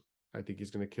written. I think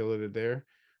he's going to kill it there.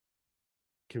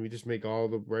 Can we just make all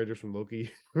the writers from Loki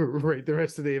write the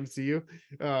rest of the MCU?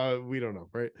 We don't know,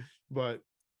 right? But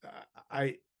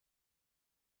I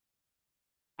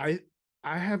I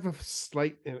I have a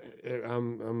slight.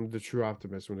 I'm the true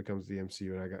optimist when it comes to the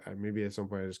MCU, and maybe at some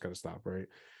point I just gotta stop, right?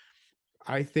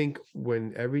 I think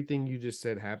when everything you just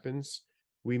said happens,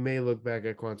 we may look back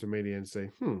at Quantumania and say,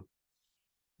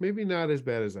 maybe not as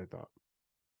bad as I thought.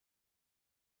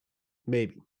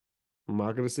 Maybe. I'm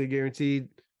not gonna say guaranteed.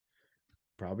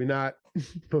 Probably not,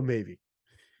 but maybe.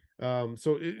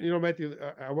 So Matthew,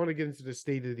 I want to get into the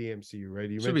state of the MCU, right?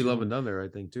 You Should be Love mentioned and Thunder, I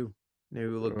think, too. Maybe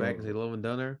we look back and say uh, Love and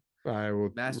Thunder. I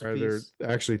would rather Masterpiece.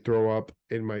 actually throw up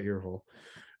in my ear hole.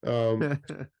 Um,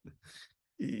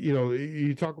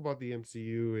 you talk about the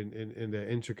MCU and the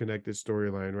interconnected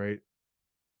storyline, right?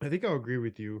 I think I'll agree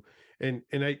with you, and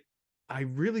I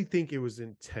really think it was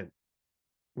intent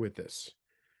with this.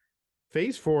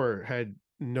 Phase 4 had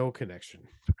no connection,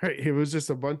 right? It was just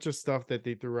a bunch of stuff that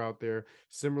they threw out there,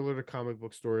 similar to comic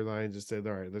book storylines, and said,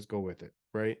 all right, let's go with it,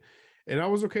 right? And I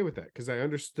was okay with that because I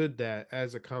understood that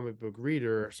as a comic book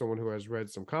reader, someone who has read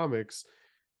some comics,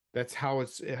 that's how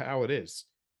it is.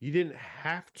 You didn't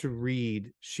have to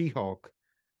read She-Hulk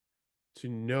to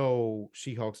know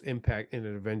She-Hulk's impact in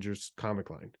an Avengers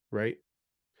comic line, right?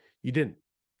 You didn't.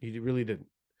 You really didn't.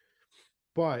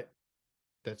 But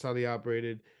that's how they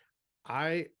operated.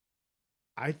 I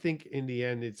I think in the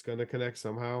end it's gonna connect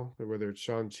somehow, whether it's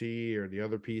Shang-Chi or the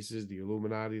other pieces, the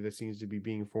Illuminati that seems to be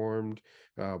being formed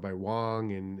by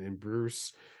Wong and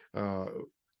Bruce. Uh,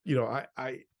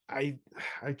 I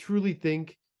truly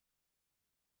think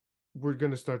we're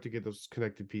going to start to get those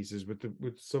connected pieces with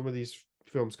some of these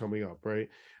films coming up, right?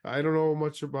 I don't know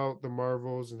much about the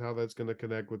Marvels and how that's going to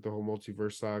connect with the whole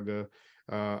multiverse saga.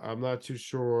 I'm not too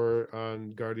sure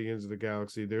on Guardians of the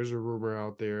Galaxy. There's a rumor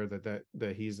out there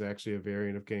that he's actually a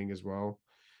variant of Kang as well,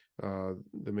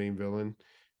 the main villain.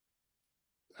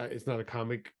 It's not a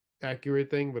comic accurate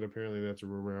thing, but apparently that's a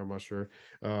rumor. I'm not sure.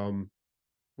 Wouldn't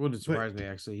But surprise me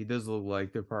actually. He does look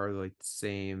like they're part of like the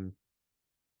same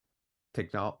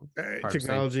technology. Part of the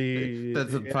same.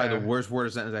 That's technology, probably the yeah, worst word or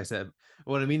sentence I said.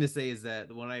 What I mean to say is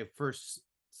that when I first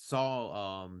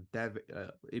saw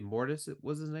Immortus, it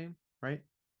was his name, right?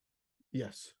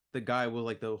 yes, The guy with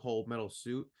like the whole metal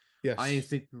suit. I yes.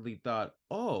 instinctively thought,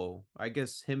 oh, I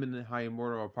guess him and the High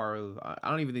Immortal are part of. I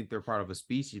don't even think they're part of a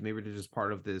species. Maybe they're just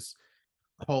part of this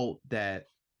cult that,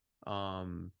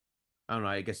 um, I don't know.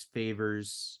 I guess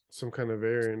favors Some kind of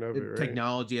variant of it, right?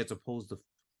 technology as opposed to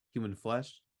human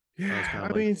flesh. I know it's Yeah, kind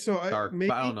of I like mean, so I dark,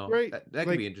 but I don't maybe know. right, That could be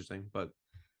like, interesting, but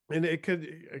and it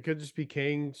could just be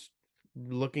Kang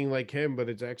looking like him, but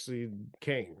it's actually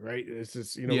Kang, right? It's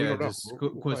just we yeah, don't know. just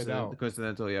We'll find out.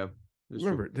 coincidental. Yeah, it's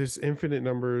true. Remember, there's infinite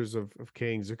numbers of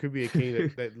Kangs. There could be a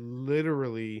Kang that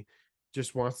literally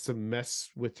just wants to mess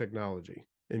with technology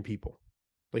and people.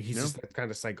 Like he's No, just that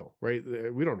kind of cycle, right?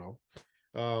 We don't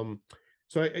know.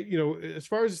 So as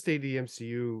far as the state of the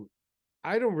MCU,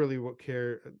 I don't really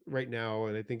care right now,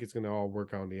 and I think it's going to all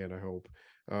work out in the end. I hope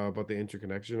about the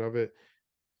interconnection of it.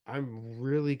 I'm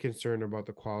really concerned about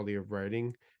the quality of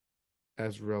writing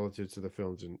as relative to the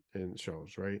films and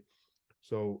shows, right?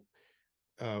 So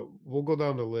we'll go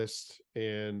down the list,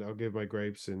 and I'll give my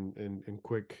gripes and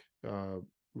quick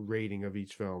rating of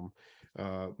each film.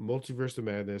 Multiverse of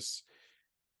Madness.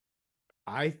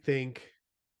 I think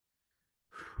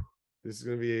this is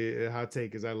gonna be a hot take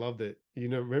because I loved it. You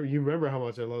remember how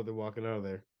much I loved it walking out of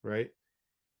there, right?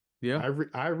 yeah,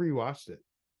 I rewatched it.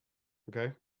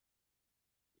 Okay,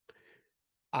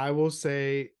 I will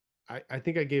say I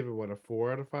think I gave it what, a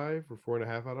 4 out of 5 or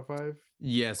 4.5 out of 5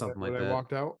 yeah, when something when like I that.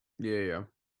 walked out. Yeah, yeah.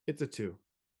 It's a 2.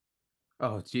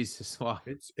 Oh Jesus! Wow,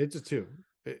 It's a 2.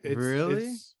 It's really?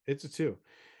 it's it's a 2,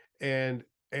 and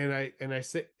I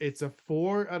say it's a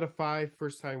 4 out of 5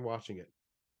 first time watching it.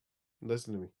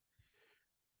 Listen to me.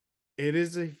 It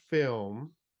is a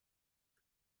film,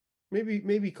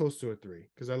 maybe close to a 3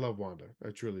 because I love Wanda. I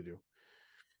truly do.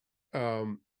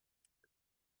 Um,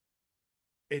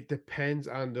 it depends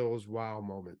on those wow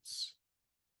moments,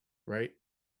 right?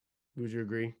 Would you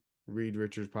agree? Reed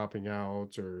Richards popping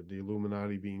out or the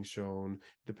Illuminati being shown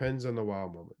depends on the wow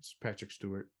moments. Patrick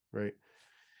Stewart, right?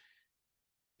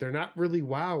 They're not really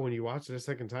wow when you watch it a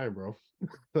second time, bro.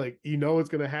 Like it's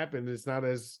gonna happen. It's not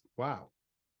as wow,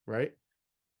 right?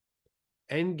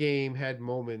 Endgame had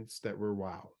moments that were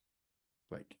wow,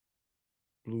 like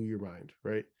blew your mind,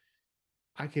 right?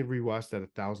 I can rewatch that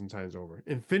 1,000 times over.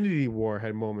 Infinity War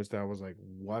had moments that I was like,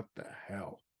 what the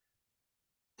hell?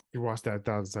 You watch that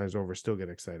 1,000 times over, still get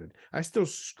excited. I still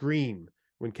scream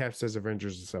when Cap says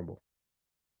Avengers Assemble,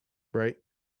 right?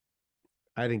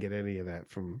 I didn't get any of that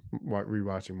from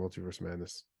rewatching Multiverse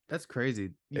Madness. That's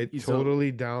crazy. It So,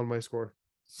 totally downed my score.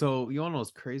 you wanna know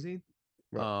what's crazy?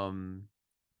 But Um,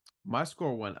 my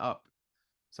score went up.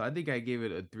 So I think I gave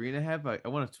it a 3.5. I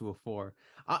went up to a 4.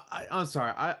 I'm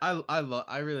sorry.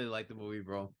 I really like the movie,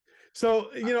 bro. so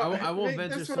I won't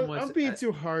venture that's so what much I'm being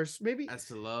too harsh. Maybe as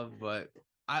to love, but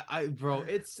bro,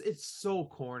 it's so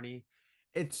corny.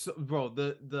 Bro,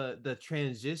 the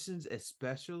transitions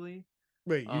especially.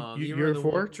 wait, You you're remember a the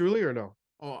four, one? truly or no?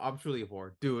 Oh, I'm truly a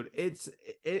whore, dude. It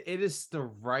is the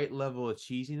right level of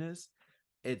cheesiness.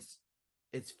 It's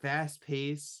it's fast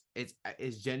paced. It's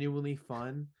genuinely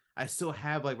fun. I still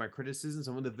have like my criticism.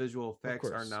 Some of the visual effects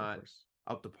are Of not course.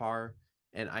 up to par,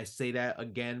 and I say that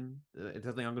again. It's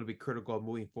something I'm going to be critical of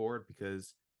moving forward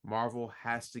because Marvel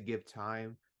has to give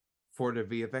time for the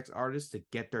VFX artists to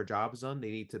get their jobs done.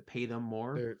 They need to pay them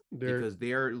more They're because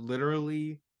they are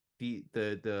literally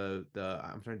the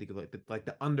I'm trying to think of like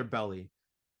the underbelly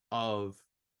of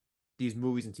these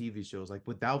movies and TV shows. Like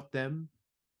without them,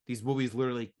 these movies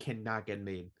literally cannot get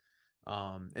made.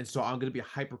 And so I'm gonna be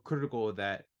hypercritical of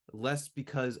that, less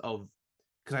because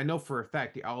I know for a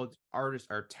fact the artists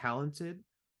are talented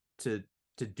to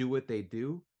do what they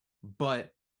do,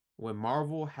 but when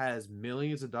Marvel has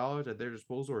millions of dollars at their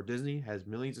disposal, or Disney has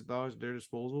millions of dollars at their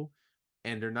disposal,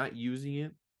 and they're not using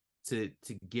it to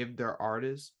give their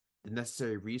artists the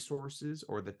necessary resources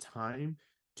or the time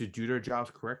to do their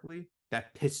jobs correctly,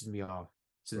 that pisses me off right,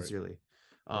 sincerely.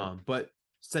 right. But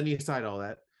setting aside all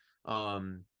that,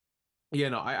 um, yeah,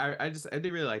 no, I did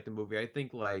really like the movie. I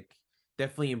think like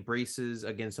definitely embraces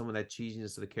again some of that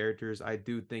cheesiness of the characters. I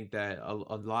do think that a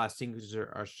lot of sequences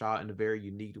are shot in a very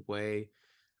unique way.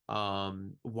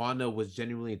 Wanda was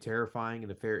genuinely terrifying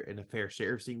in a fair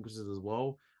share of sequences as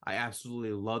well. I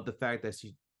absolutely love the fact that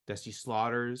she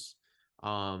slaughters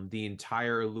the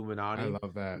entire I Illuminati,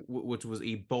 love that. which was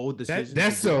a bold That decision to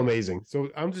that's so do. amazing. So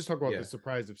I'm just talking about the Yeah.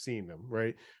 surprise of seeing them,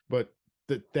 right? But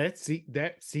that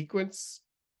sequence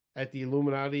at the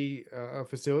Illuminati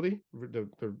facility, the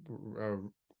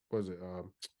was it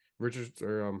Richards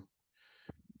or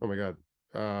oh my god,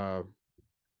 uh,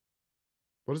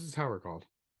 what is the tower called?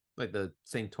 Like the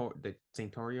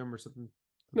Sanctorium or something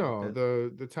like No,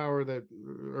 that. the tower that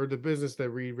or the business that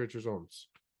Reed Richards owns.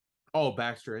 Oh,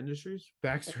 Baxter Industries.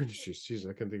 Baxter Industries. Jeez,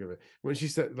 I couldn't think of it. When she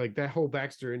said like that whole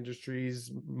Baxter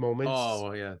Industries Oh moments,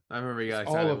 well, yeah, I remember you just got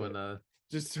all excited of when it,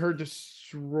 just her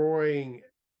destroying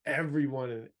everyone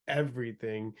and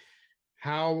everything.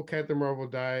 How Captain Marvel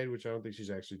died, which I don't think she's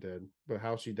actually dead, but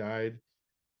how she died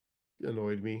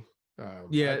annoyed me.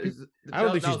 yeah, I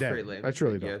don't think that she's was dead. pretty lame. I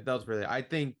truly Yeah, don't. that was pretty lame. I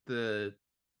think the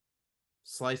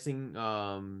slicing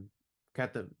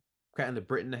Captain the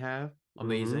Britain in half, Mm-hmm.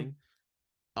 amazing.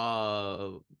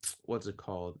 Uh, what's it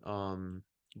called?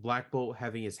 Black Bolt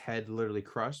having his head literally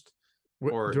crushed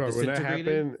or When that disintegrated,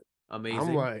 happened, I'm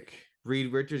amazing. like,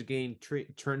 Reed Richards getting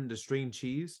turned into string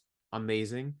cheese,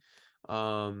 amazing.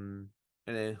 Um,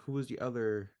 and then who was the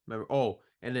other member? Oh,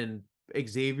 and then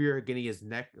Xavier getting his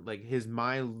neck, like his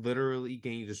mind, literally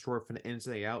getting destroyed from the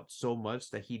inside out so much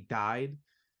that he died.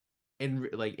 In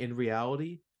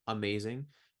reality, amazing.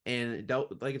 And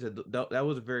that, like I said, that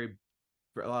was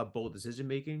a lot of bold decision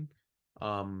making.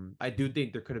 I do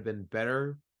think there could have been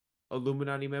better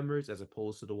Illuminati members as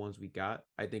opposed to the ones we got.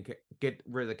 I think get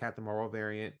rid of the Captain Marvel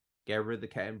variant, get rid of the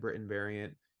Captain Britain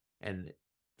variant, and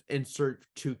insert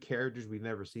two characters we've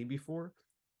never seen before.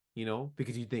 You know,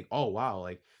 because you think, oh wow,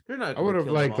 like they're not I gonna would have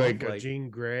kill them liked off, like a like Jean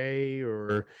Grey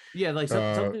or yeah, like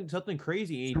uh something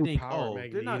crazy, and you True think, Power oh,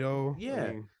 they're not, Magneto. I yeah,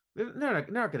 mean, they're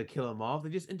not gonna kill him off. They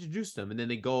just introduce them, and then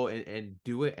they go and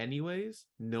do it anyways,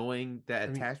 knowing that I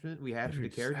mean, attachment we have to the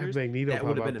dude, just have characters. Magneto That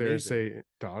would pop have been out there and amazing. say,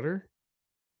 "Daughter."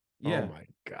 Oh Yeah, my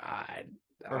god.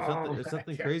 or Oh my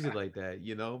something god. crazy like that,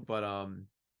 you know. But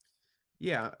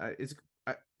yeah, it's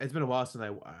been a while since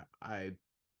I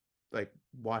like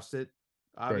watched it,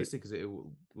 Right. obviously, because it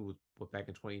was back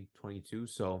in 2022.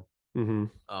 So Mm-hmm.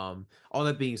 all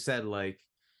that being said, like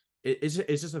it's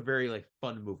just a very like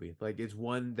fun movie. Like it's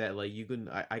one that like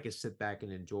I can sit back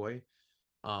and enjoy.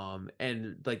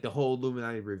 And like the whole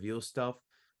Illuminati reveal stuff,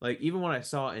 like even when I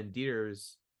saw it in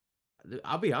theaters,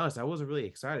 I'll be honest, I wasn't really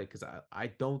excited because I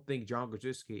don't think John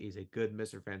Krasinski is a good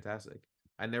Mr. Fantastic.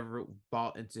 I never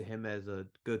bought into him as a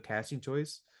good casting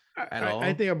choice at I all,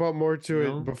 think about more to you it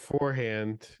know?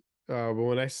 beforehand. But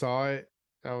when I saw it,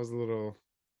 I was a little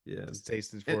Yeah.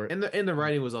 distasted for it. And the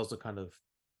writing was also kind of,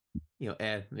 it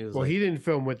was Well, he like, didn't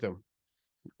film with them.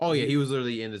 oh yeah, He he was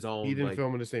literally in his he own didn't like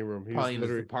film in the same room. He was probably in his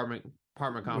literally apartment with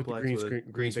the complex with a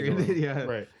green green thing screen. around him. Yeah,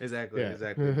 Right. exactly, Yeah.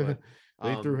 exactly. But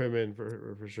They threw um him in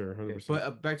for sure, yeah, 100%.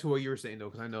 but back to what you were saying though,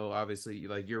 because I know obviously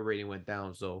like your rating went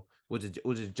down. So was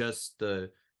it just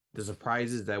the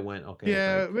surprises that went okay?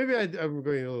 Yeah, Like maybe I'm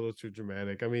going a little too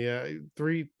dramatic. I mean, yeah,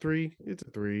 three, it's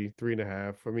a three and a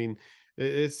half. I mean,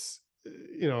 it's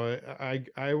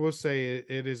I will say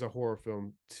it is a horror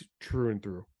film true and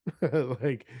through.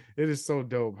 Like it is so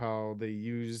dope how they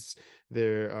use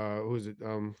their who is it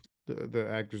the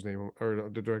actor's name or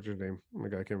the director's name. Oh my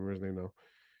god, I can't remember his name now.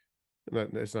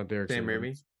 It's not Sam Derrickson, but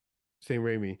Raimi. it's Sam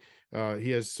Raimi.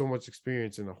 He has so much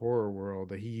experience in the horror world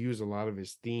that he used a lot of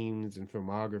his themes and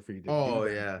filmography to do Oh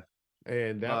that. yeah,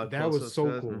 And that was Close-ups so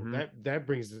does. cool. That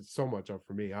brings it so much up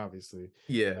for me, obviously.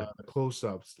 Yeah. The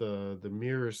close-ups, the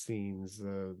mirror scenes,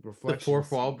 the The reflection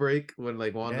fourth wall scene. break when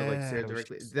like Wanda like Yeah, stared it was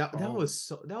directly. just, That oh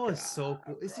was that was so god.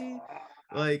 cool. You see,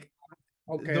 like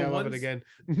Okay, the I love it ones, again.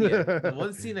 yeah, the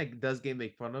one scene that does get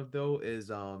make fun of though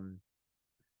is I'm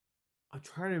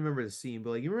trying to remember the scene, but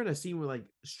like you remember the scene where like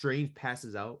Strange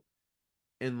passes out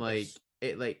and Yes.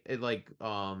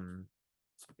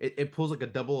 it pulls like a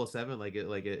 007,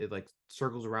 it like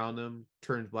circles around him,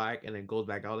 turns black, and then goes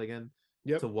back out again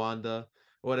Yep. to Wanda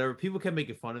or whatever. People kept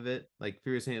making fun of it, like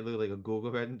people were saying it looked like a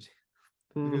Google presentation.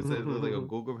 People said it looked like a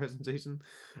Google presentation.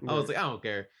 I was Right. like, I don't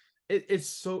care. It's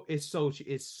so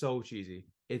cheesy.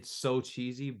 It's so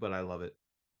cheesy, but I love it.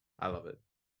 I love it.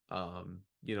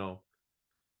 You know,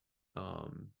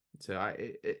 um, so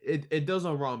it does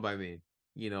no wrong by me,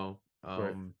 you know.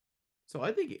 Right. So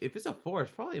I think if it's a four,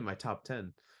 it's probably in my top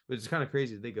 10, which is kind of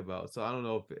crazy to think about. So I don't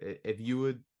know if you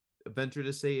would venture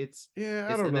to say Yeah,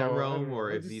 I it's don't in that know. I don't realm, know.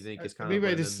 or if you think it's kind of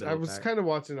Maybe in the I middle was pack. kind of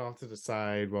watching off to the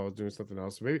side while I was doing something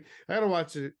else. Maybe I gotta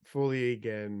watch it fully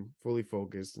again, fully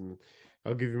focused, and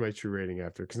I'll give you my true rating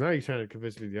after. Because now you're trying to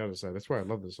convince me the other side. That's why I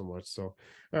love this so much. So,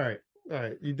 all right,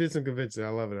 you did some convincing. I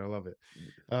love it. I love it.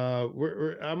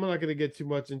 I'm not gonna get too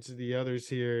much into the others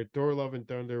here. Thor: Love and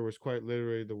Thunder was quite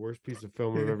literally the worst piece of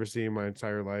film I've ever seen in my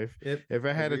entire life. Yep, If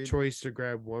I had a agreed. choice to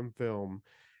grab one film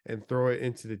and throw it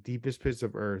into the deepest pits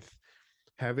of Earth,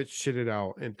 have it shit it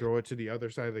out and throw it to the other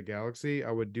side of the galaxy, I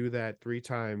would do that 3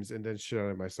 times and then shit on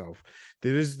it myself.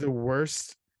 This is the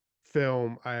worst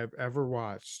film I have ever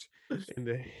watched in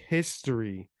the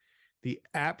history, the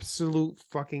absolute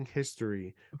fucking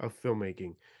history of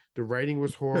filmmaking. The writing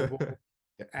was horrible,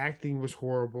 the acting was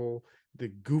horrible, the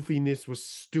goofiness was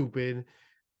stupid.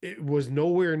 It was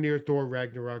nowhere near Thor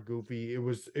Ragnarok goofy. It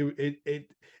was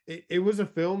a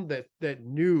film that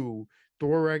knew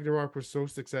Thor Ragnarok was so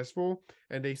successful,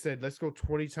 and they said let's go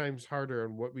 20 times harder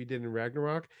on what we did in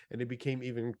Ragnarok, and it became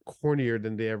even cornier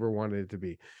than they ever wanted it to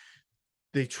be.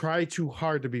 They tried too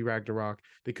hard to be Ragnarok.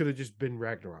 They could have just been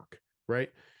Ragnarok, right?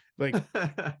 Like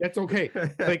that's okay.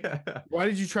 Like, why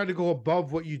did you try to go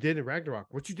above what you did in Ragnarok?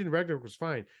 What you did in Ragnarok was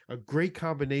fine. A great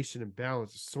combination and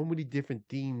balance. So many different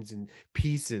themes and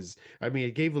pieces. I mean,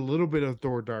 it gave a little bit of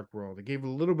Thor Dark World. It gave a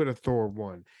little bit of Thor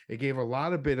 1. It gave a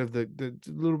lot of bit of the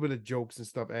little bit of jokes and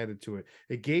stuff added to it.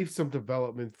 It gave some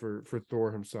development for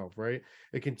Thor himself, right?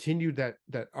 It continued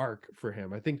that arc for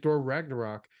him. I think Thor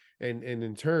Ragnarok and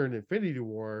in turn Infinity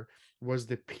War was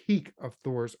the peak of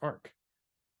Thor's arc.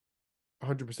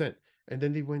 100%. And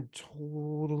then they went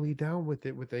totally down with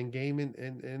it with Endgame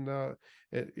and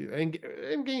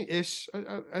Endgame ish.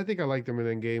 I think I liked them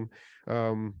in Endgame.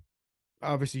 Um,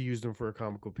 obviously used them for a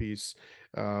comical piece.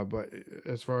 But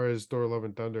as far as Thor: Love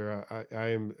and Thunder, I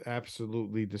am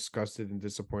absolutely disgusted and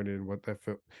disappointed in what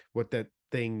that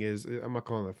thing is. I'm not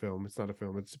calling it a film. It's not a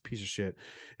film. It's a piece of shit.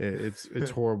 It's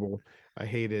horrible. I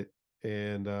hate it,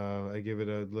 and I give it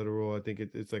a literal. I think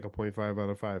it's like a 0.5 out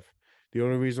of 5. The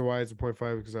only reason why it's a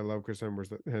 0.5 is because I love Chris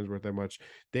Hemsworth that much.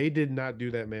 They did not do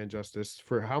that man justice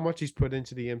for how much he's put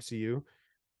into the MCU.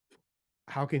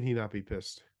 How can he not be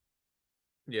pissed?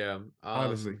 Yeah.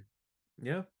 Honestly,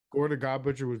 Yeah. Gore the God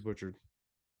Butcher was butchered.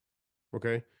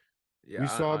 Okay, Yeah. we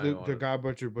saw I don't the want God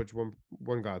Butcher butcher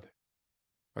one God,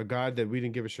 a God that we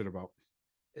didn't give a shit about.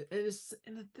 to.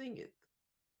 And the thing is,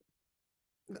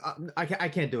 I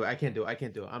can't do it. I can't do it. I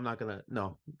can't do it. I'm not gonna.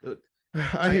 No.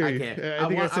 I hear I you. can't. I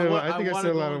think I Want said to a lot go of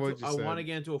into. what you I want said. to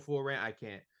get into a full rant. I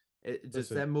can't. It just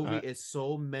Listen, that movie is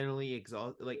so mentally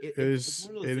exhausting. Like it's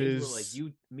one of those it things where like is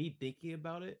me thinking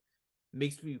about it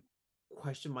makes me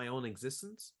question my own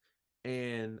existence,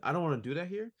 and I don't want to do that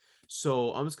here.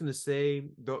 So I'm just gonna say,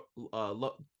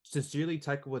 sincerely,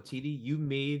 Taika Waititi, you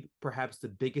made perhaps the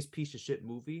biggest piece of shit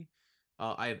movie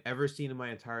I have ever seen in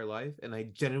my entire life, and I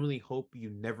genuinely hope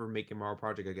you never make a Marvel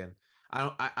project again. I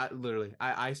don't. I literally.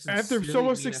 I after so sincerely much mean that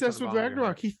from success the with bottom of your Ragnarok.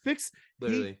 heart. He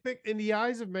Literally. fixed in the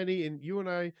eyes of many, and you and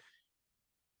I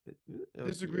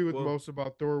disagree with Well, most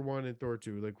about Thor 1 and Thor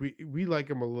 2. Like we like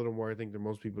him a little more, I think, than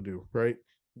most people do, right?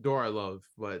 Thor I love,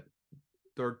 but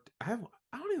Thor I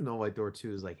don't even know why Thor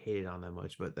 2 is like hated on that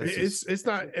much, but that's It's just it's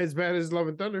not as bad as Love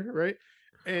and Thunder, right?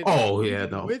 And oh yeah,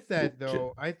 even no. with that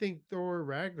though, I think Thor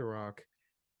Ragnarok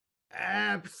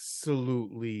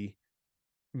absolutely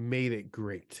made it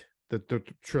great. The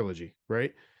trilogy,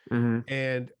 right? Mm-hmm.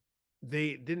 And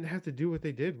they didn't have to do what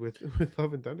they did with with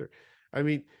Love and Thunder. I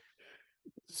mean,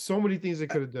 so many things they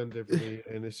could have done differently,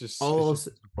 and it's All just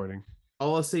disappointing.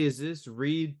 all I'll say is this: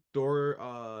 read Thor,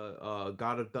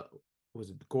 God of was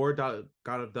it God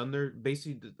of Thunder?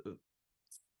 Basically,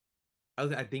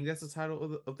 I think that's the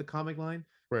title of the comic line.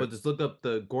 Right. But just look up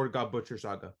the Gore God Butcher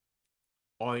saga.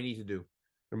 All you need to do,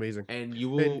 Amazing. and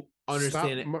you And will stop.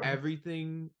 understand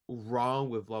everything wrong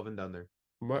with Love and Thunder.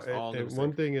 That's all I'm gonna And say.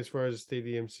 one thing as far as state of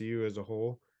the MCU as a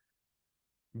whole,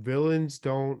 villains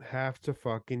don't have to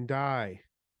fucking die.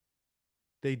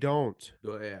 They don't.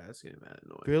 Oh, yeah, that's getting mad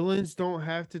annoying. Villains don't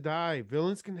have to die.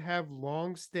 Villains can have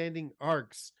long-standing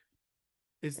arcs.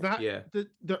 It's not Yeah,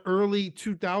 the early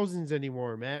 2000s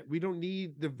anymore, Matt. We don't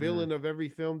need the mhm. villain of every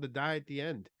film to die at the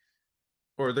end.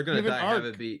 Or they're gonna Give an die, have it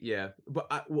arc. be yeah.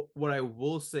 But what I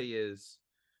will say is,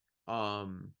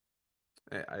 um,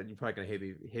 you're probably gonna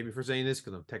hate me for saying this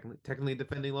because I'm technically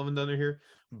defending Love and Thunder here,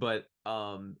 but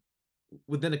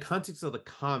within the context of the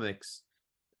comics,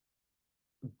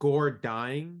 Gore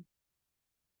dying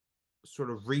sort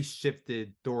of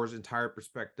reshifted Thor's entire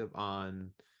perspective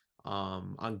on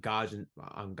gods and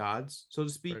on gods, so to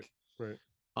Right. speak. Right.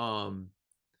 Um,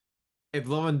 if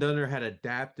Love and Thunder had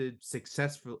adapted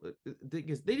successfully, they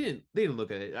didn't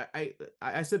look at it.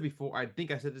 I said before, I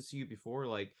think I said this to you before,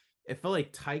 like it felt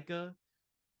like Taika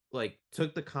like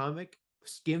took the comic,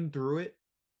 skimmed through it,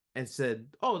 and said,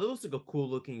 "Oh, that looks like a cool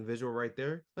looking visual right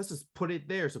there. Let's just put it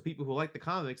there so people who like the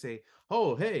comic say,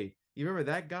 oh, hey, you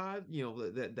remember that god? You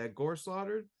know that Gore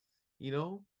slaughtered? You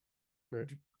know, Right.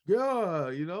 yeah,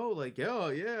 you know, like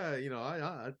yeah, you know,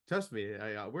 I trust me,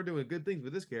 we're doing good things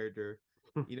with this character.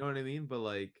 You know what I mean? But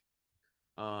like,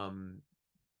 um,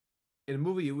 in a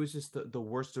movie, it was just the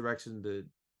worst direction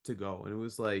to go, and it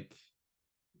was like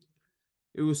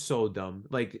it was so dumb.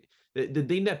 Like the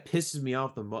thing that pisses me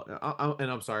off the most,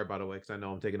 and I'm sorry by the way, because I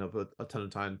know I'm taking up a ton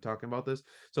of time talking about this.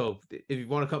 So if you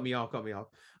want to cut me off,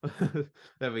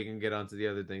 then we can get on to the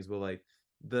other things. But like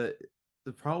the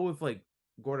the problem with like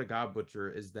Gordon God Butcher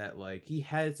is that like he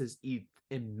has this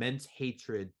immense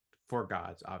hatred for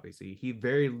gods. Obviously, he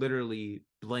very literally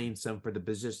blames them for the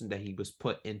position that he was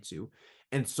put into,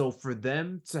 and so for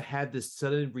them to have this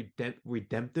sudden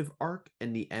redemptive arc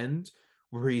in the end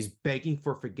where he's begging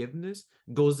for forgiveness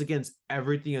goes against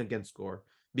everything against Gore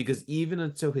because even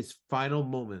until his final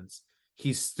moments,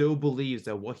 he still believes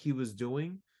that what he was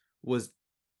doing was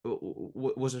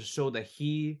was a show that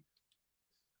he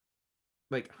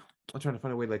like. I'm trying to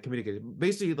find a way to like communicate it.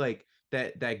 Basically, like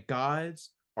that gods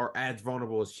are as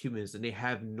vulnerable as humans, and they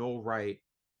have no right,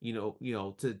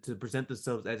 to present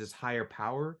themselves as this higher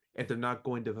power if they're not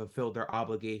going to fulfill their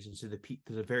obligations to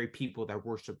to the very people that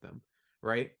worship them,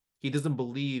 right? He doesn't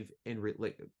believe in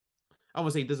like I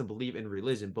won't say he doesn't believe in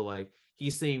religion, but like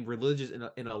he's saying religious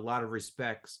in a lot of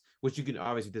respects, which you can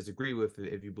obviously disagree with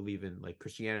if you believe in like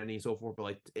Christianity and so forth. But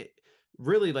like it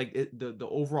really like the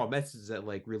overall message is that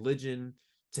like religion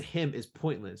to him is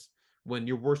pointless when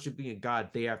you're worshiping a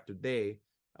god day after day,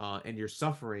 and you're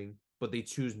suffering, but they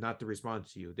choose not to respond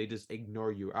to you. They just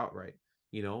ignore you outright,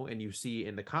 And you see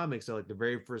in the comics that like the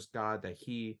very first god that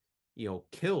he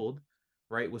killed,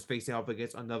 right, was facing off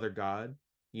against another god,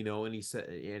 and he said,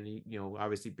 and he,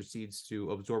 obviously proceeds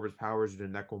to absorb his powers to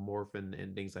necromorph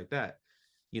and things like that,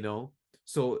 you know.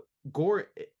 So Gore,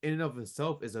 in and of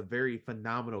himself, is a very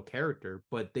phenomenal character,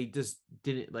 but they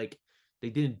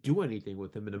didn't do anything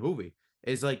with him in the movie.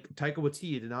 It's like Taika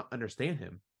Waititi did not understand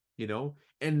him,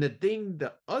 And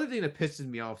the other thing that pisses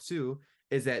me off too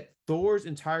is that Thor's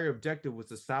entire objective was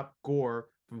to stop Gore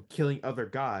from killing other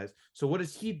gods. So what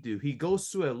does he do? He goes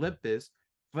to Olympus,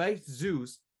 fights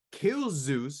Zeus, kills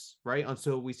Zeus, right?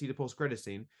 Until we see the post-credit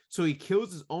scene. So he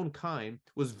kills his own kind,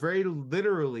 was very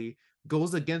literally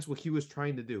goes against what he was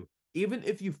trying to do. Even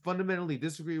if you fundamentally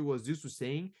disagree with what Zeus was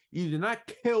saying, you did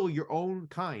not kill your own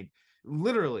kind.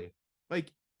 Literally.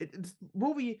 Like, this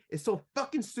movie is so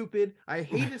fucking stupid. I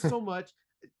hate it so much.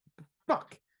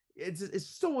 Fuck. It's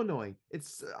so annoying.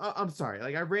 I'm sorry.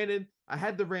 Like I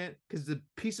had the rant because it's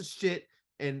a piece of shit.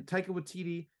 And Taika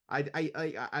Waititi,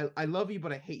 I love you,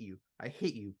 but I hate you. I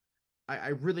hate you. I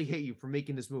really hate you for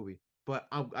making this movie. But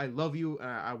I love you.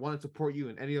 I want to support you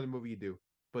in any other movie you do.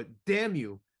 But damn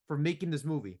you for making this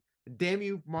movie. Damn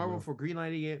you, Marvel, for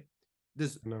greenlighting it.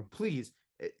 This please.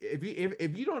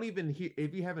 If you don't even hear,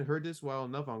 if you haven't heard this well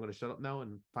enough, I'm going to shut up now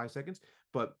in 5 seconds.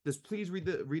 But just please read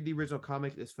the original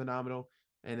comic. It's phenomenal.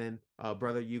 And then,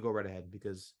 brother, you go right ahead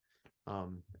because,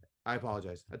 I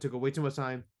apologize. I took way too much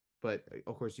time, but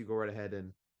of course you go right ahead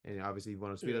and obviously you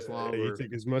want to speed us along. You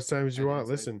take as much time as you want.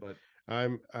 Insights, Listen, but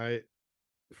I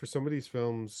for some of these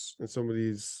films and some of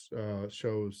these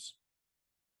shows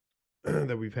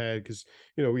that we've had, because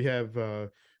we have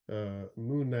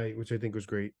Moon Knight, which I think was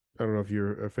great. I don't know if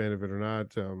you're a fan of it or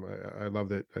not. I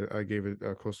loved it. I gave it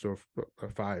close to a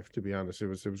 5, to be honest. It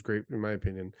was great in my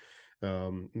opinion.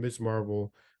 Miss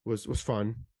Marvel was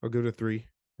fun. I'll give it a 3.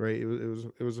 right?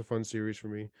 It was a fun series for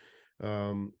me.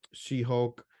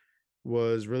 She-Hulk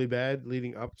was really bad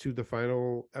leading up to the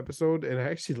final episode, and I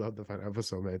actually love the final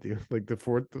episode, Matthew. Like the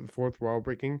fourth wall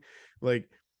breaking, like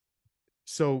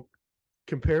so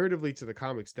comparatively to the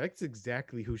comics, that's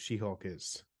exactly who She-Hulk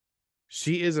is.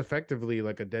 She is effectively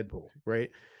like a Deadpool, right?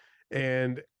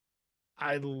 And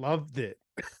I loved it.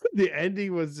 The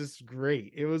ending was just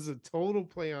great. It was a total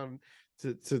play on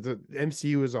to the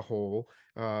MCU as a whole.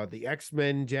 The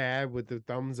X-Men jab with the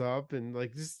thumbs up and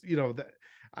like just that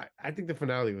I think the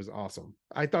finale was awesome.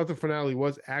 I thought the finale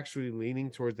was actually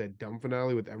leaning towards that dumb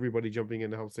finale with everybody jumping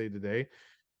in to help save the day.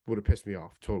 Would have pissed me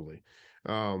off totally.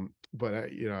 But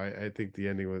I think the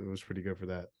ending was pretty good for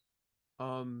that.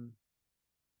 Um,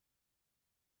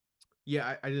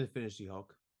 yeah, I didn't finish the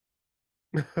Hulk.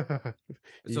 You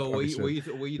So probably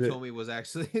should. what you The- told me was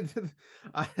actually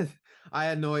I I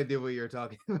had no idea what you were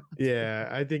talking about. Yeah,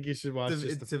 I think you should watch To be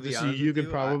just honest you with could you,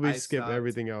 probably I skip stopped.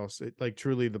 everything else. Like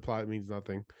truly the plot means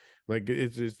nothing. Like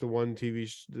it's the one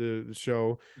TV the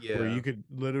show where you Yeah. could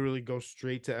literally go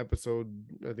straight to episode,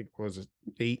 I think was it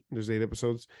 8, there's 8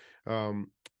 episodes.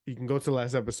 Um you can go to the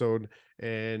last episode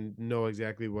and know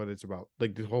exactly what it's about.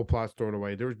 Like the whole plot's thrown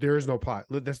away. There is no plot.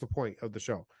 That's the point of the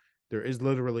show. There is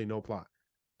literally no plot.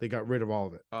 They got rid of all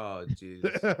of Oh, Jesus.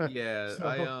 it. Yeah,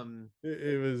 I So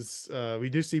it was we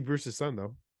do see Bruce's son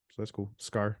though. So that's cool.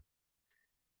 Scar.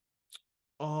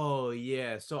 Oh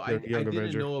yeah. So I Young didn't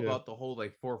Avenger. know Yeah. about the whole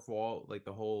like fourth wall, like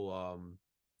the whole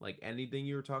like anything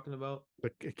you were talking about.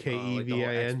 Like Like the whole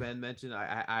Kevin. X-Men mentioned.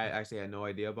 I actually had no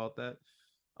idea about that.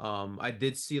 I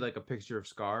did see like a picture of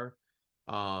Scar.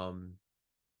 Um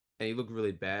and he looked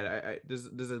really bad. There's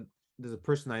a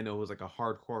person I know who's like a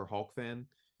hardcore Hulk fan,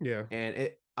 Yeah. and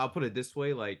I'll put it this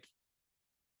way, like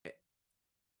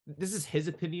this is his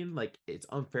opinion. Like it's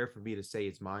unfair for me to say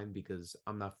it's mine because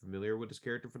I'm not familiar with this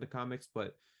character from the comics,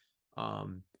 but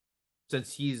um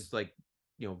since he's like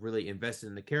really invested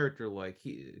in the character, like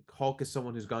Hulk is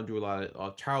someone who's gone through a lot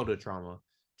of childhood trauma,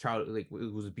 like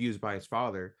who was abused by his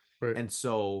father, Right. and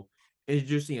so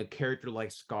introducing a character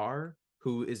like Scar,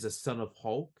 who is a son of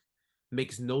Hulk,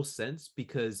 makes no sense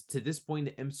because to this point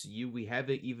in the MCU, we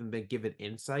haven't even been given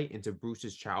insight into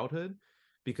Bruce's childhood,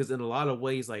 because in a lot of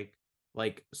ways, like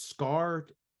Scar,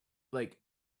 like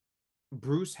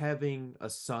Bruce having a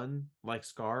son like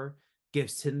Scar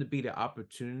gives him to be the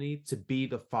opportunity to be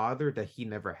the father that he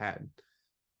never had,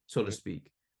 so to Right.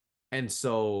 speak. And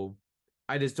so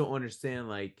I just don't understand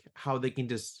like how they can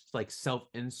just like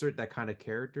self-insert that kind of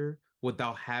character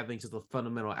without having to the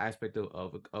fundamental aspect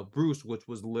of Bruce, which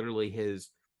was literally his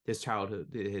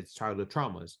childhood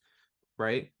traumas,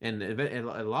 right? And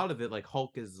a lot of it, like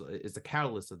Hulk is the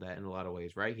catalyst of that in a lot of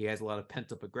ways, right? He has a lot of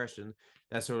pent up aggression.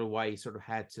 That's sort of why he sort of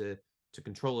had to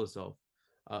control himself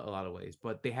a lot of ways.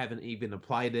 But they haven't even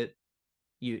applied it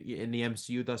in the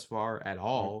MCU thus far at Right.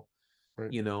 all.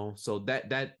 Right. So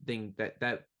that thing that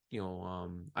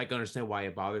I can understand why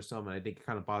it bothers some, and I think it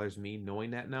kind of bothers me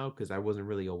knowing that now because I wasn't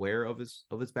really aware of his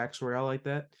backstory all like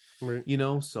that. Right.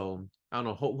 So I don't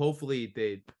know. Hopefully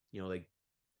they like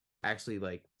actually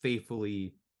like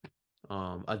faithfully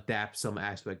adapt some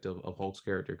aspect of Hulk's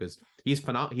character because he's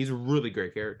phenomenal. He's a really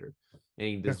great character, and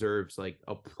he Yeah. deserves like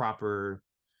a proper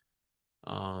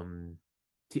um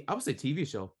I would say TV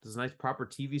show. There's a nice proper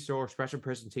TV show or special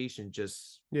presentation.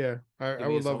 Just Yeah. I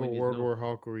giving would us all love we a need to World know. War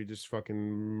Hulk where he just fucking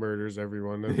murders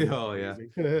everyone. That'd be Oh yeah,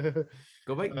 amazing.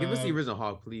 go back. Give us the um original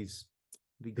Hulk, please.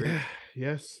 Be great. yeah,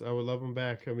 yes, I would love him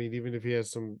back. I mean, even if he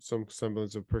has some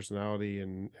semblance of personality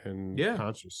and Yeah,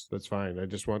 conscience, that's fine. I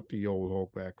just want the old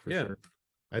Hulk back for yeah, sure.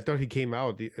 I thought he came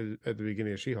out at the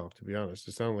beginning of She-Hulk, to be honest.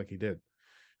 It sounded like he did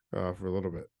for a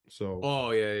little bit. So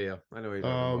oh yeah. I know what you're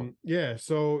talking about. yeah,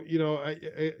 so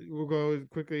I we'll go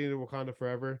quickly into Wakanda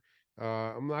Forever.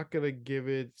 I'm not gonna give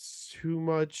it too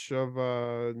much of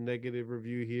a negative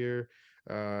review here.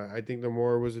 I think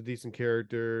Namor was a decent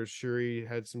character. Shuri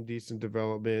had some decent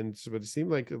developments, but it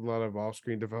seemed like a lot of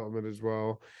off-screen development as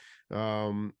well.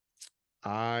 Um,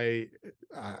 I,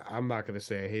 I'm not gonna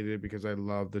say I hated it because I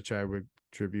love the Chadwick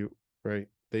tribute. Right,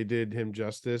 they did him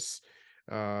justice.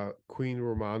 Queen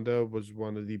Ramonda was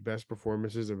one of the best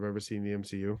performances I've ever seen in the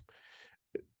MCU,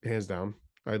 hands down.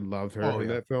 I loved her Oh in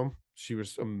yeah, that film. She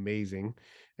was amazing,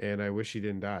 and I wish she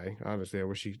didn't die. Honestly, I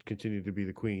wish she continued to be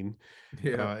the queen.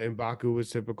 yeah, M'Baku was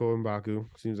typical M'Baku.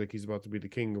 Seems like he's about to be the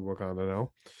king of Wakanda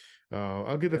now.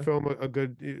 I'll give the yeah, film a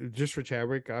good, just for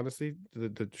Chadwick. Honestly,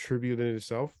 the tribute in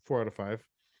itself, 4 out of 5.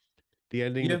 The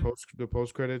ending, yeah. the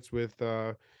post credits with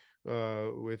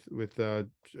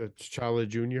T'Challa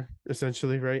Jr.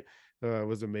 essentially, right?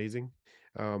 Was amazing.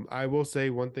 I will say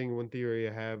one theory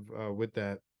I have with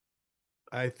that.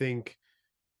 I think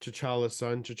T'Challa's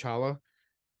son, T'Challa,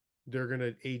 they're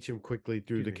gonna age him quickly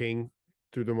through Excuse the me. King,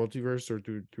 through the multiverse, or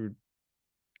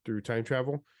through time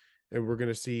travel, and we're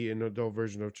gonna see an adult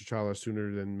version of T'Challa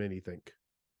sooner than many think.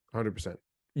 100%. I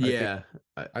think Yeah,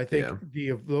 I think yeah, the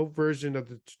adult version of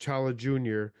the T'Challa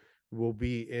Junior will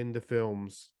be in the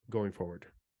films going forward.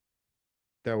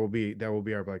 That will be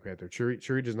our Black Panther.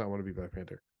 Shuri does not want to be Black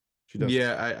Panther. She doesn't.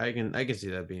 yeah. I can see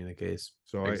that being the case.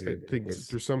 So I I, can see I that being the think case.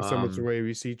 through some summits way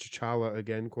we see T'Challa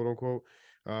again, quote unquote,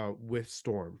 with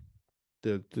Storm.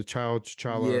 The child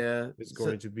T'Challa Yeah. is So,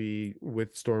 going to be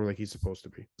with Storm like he's supposed to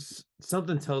be.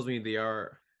 something tells me they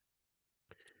are.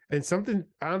 And something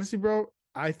honestly, bro,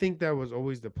 I think that was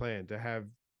always the plan to have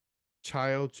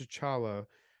child T'Challa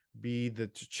be the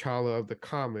T'Challa of the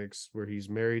comics, where he's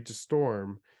married to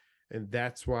Storm, and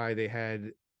that's why they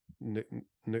had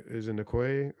is it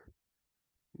Nicoy?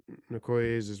 Nicoy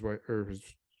is his wife or his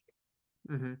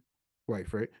Hmm.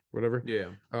 wife, right? Whatever. Yeah.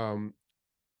 Um,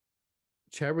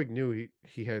 Chadwick knew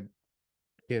he had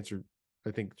cancer.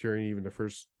 I think during even the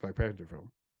first Black Panther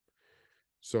film.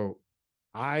 So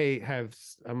I'm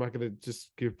not gonna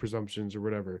just give presumptions or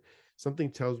whatever.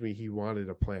 Something tells me he wanted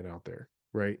a plan out there,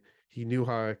 right? He knew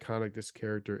how iconic this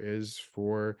character is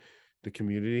for the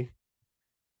community.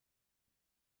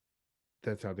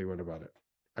 That's how they went about it.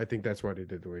 I think that's why they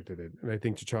did the way they did. And I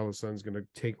think T'Challa's son's gonna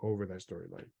take over that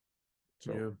storyline.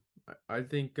 So Yeah. I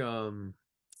think.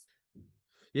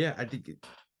 Yeah. I think.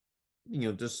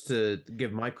 Just to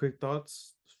give my quick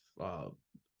thoughts. Uh,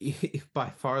 by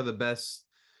far the best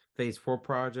Phase 4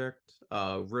 project.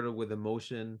 Riddled with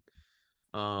emotion.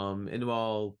 And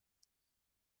while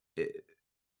it,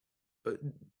 uh,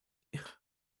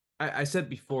 I said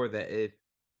before that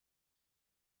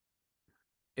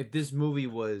if this movie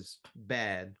was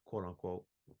bad, quote unquote,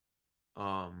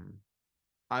 um,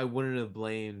 I wouldn't have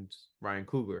blamed Ryan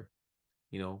Coogler,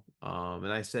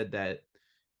 and I said that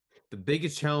the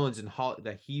biggest challenge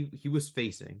that he was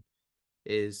facing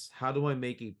is how do I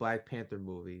make a Black Panther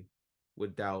movie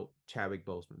without Chadwick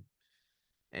Boseman?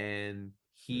 And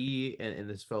he and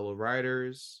his fellow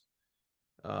writers,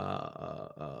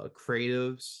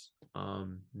 creatives,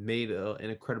 made an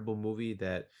incredible movie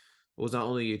that was not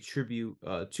only a tribute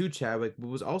to Chadwick, but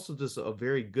was also just a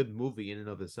very good movie in and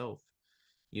of itself.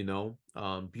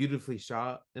 Beautifully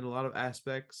shot in a lot of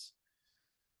aspects.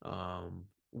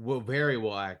 Well, very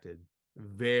well acted. I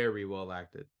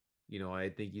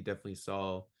think you definitely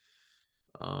saw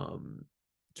um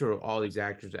sort of all these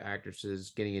actors and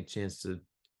actresses getting a chance to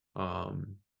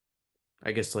um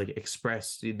I guess like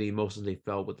express the emotions they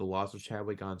felt with the loss of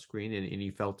Chadwick on screen, and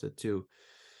you felt it too,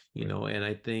 right. and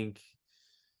I think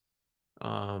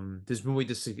this movie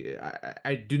just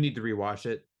I do need to rewatch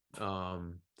it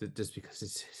just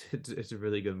because it's a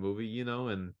really good movie,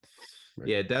 and Right.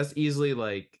 yeah, that's easily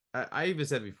like I even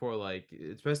said before, like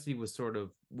especially with sort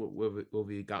of what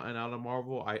we gotten out of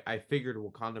Marvel, I figured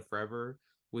Wakanda Forever,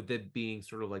 with it being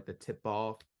sort of like the tip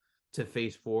off to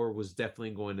Phase 4, was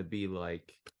definitely going to be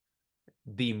like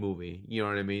the movie. You know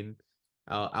what I mean?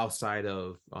 Outside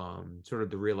of sort of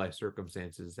the real life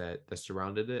circumstances that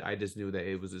surrounded it, I just knew that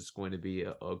it was just going to be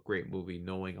a great movie,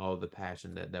 knowing all the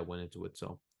passion that went into it.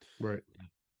 So, Right. yeah.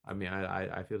 I mean,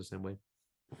 I feel the same way.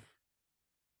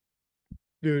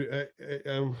 Dude,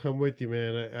 I'm with you,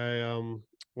 man.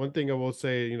 One thing I will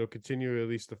say, continue at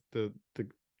least the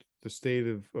state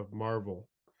of Marvel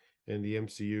and the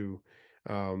MCU.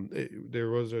 There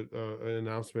was an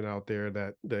announcement out there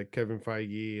that Kevin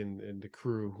Feige and the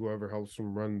crew, whoever helps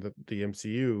them run the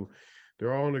MCU,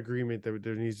 they're all in agreement that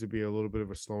there needs to be a little bit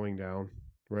of a slowing down,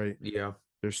 right? Yeah.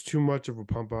 There's too much of a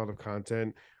pump out of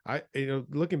content.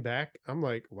 Looking back, I'm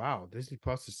like, wow, Disney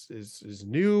Plus is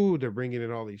new. They're bringing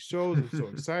in all these shows. I'm so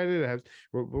excited.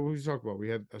 What we talk about? We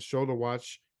had a show to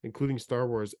watch, including Star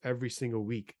Wars, every single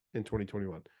week in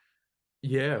 2021.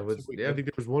 Yeah, it Every single was. week. I Yeah. think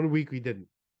there was 1 week we didn't.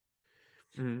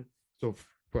 Mhm. So,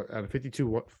 but out of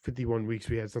 51 weeks,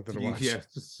 we had something to watch, Yeah,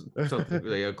 something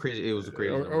like a crazy. It was a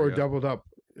crazy number. or Yeah. doubled up,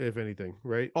 if anything,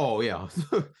 right? Oh yeah.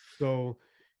 So,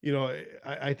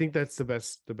 I think that's the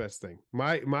best thing.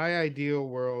 My ideal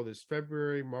world is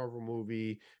February Marvel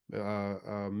movie,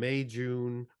 May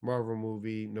June Marvel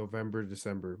movie, November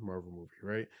December Marvel movie,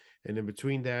 right? And in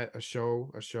between that, a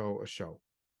show, a show, a show.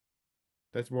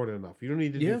 That's more than enough. You don't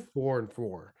need to do Yeah. 4 and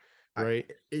 4, I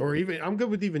right? Or it, even I'm good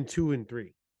with even 2 and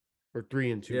 3, or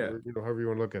 3 and 2, yeah. or however you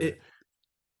want to look at it. It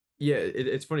Yeah,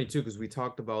 it's funny too because we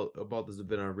talked about this a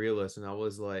bit on Realist, and I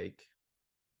was like,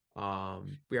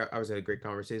 we obviously had a great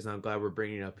conversation. I'm glad we're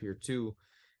bringing it up here too.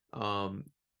 Um,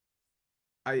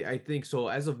 I think so.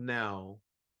 As of now,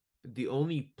 the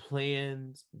only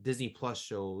planned Disney Plus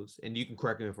shows, and you can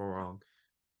correct me if I'm wrong,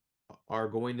 are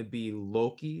going to be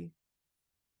Loki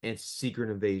and Secret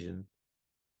Invasion,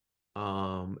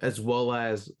 as well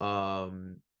as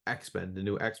X-Men, the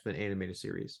new X-Men animated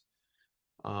series.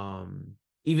 Um,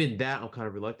 Even that I'm kind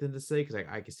of reluctant to say because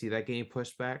I can see that getting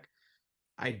pushed back.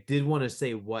 I did want to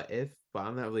say What If, but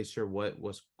I'm not really sure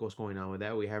what's going on with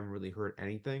that. We haven't really heard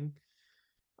anything.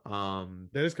 That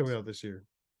is coming out this year.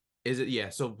 Is it? Yeah.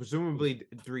 So presumably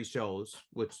 3 shows,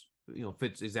 which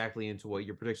fits exactly into what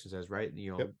your prediction says, right?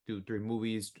 Yep. Do 3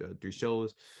 movies, 3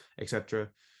 shows, etc.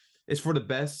 It's for the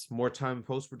best, more time in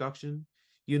post production,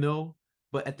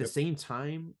 but at the Yep. same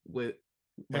time, with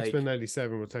X-Men like,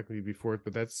 97 will technically be fourth,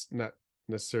 but that's not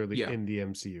necessarily yeah, in the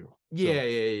MCU. yeah, So yeah,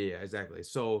 yeah, yeah, exactly.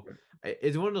 So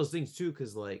it's one of those things too,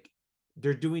 because like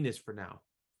they're doing this for now,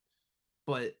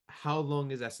 but how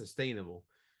long is that sustainable?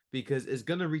 Because it's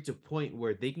gonna reach a point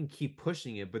where they can keep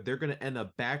pushing it, but they're gonna end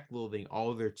up backloading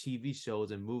all their TV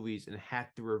shows and movies and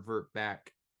have to revert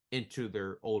back into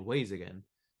their old ways again.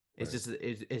 It's right.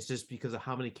 just it's just because of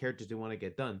how many characters they want to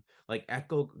get done. Like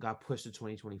Echo got pushed to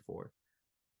 2024.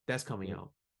 That's coming Right.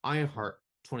 out. Ironheart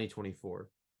 2024.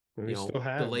 And we still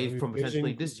have, I Delayed mean, from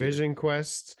potentially this year. Vision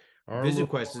Quest, Vision Armor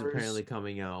Quest is Wars, apparently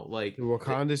coming out. Like, the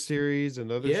Wakanda series,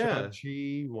 another yeah,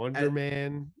 Shang-Chi, Wonder at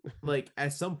Man. like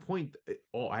at some point.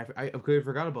 Oh, I completely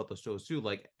forgot about those shows too.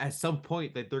 Like at some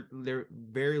point, that they're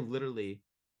very literally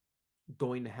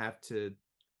going to have to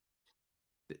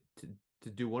to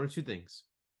do one or two things: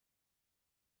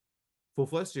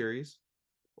 full-fledged series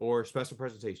or special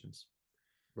presentations.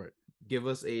 Right. Give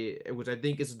us which I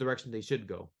think is the direction they should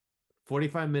go.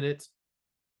 45 minutes.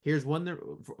 Here's Wonder,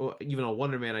 even a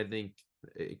Wonder Man. I think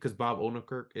because Bob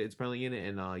Odenkirk is apparently in it,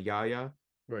 and Yaya,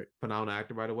 Right. phenomenal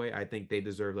actor by the way. I think they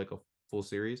deserve like a full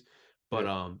series. But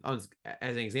Yep.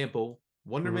 as an example,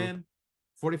 Wonder Mm-hmm. Man,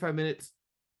 45 minutes.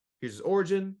 Here's his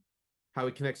origin, how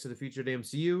he connects to the future of the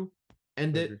MCU.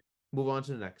 End I it. agree. Move on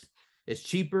to the next. It's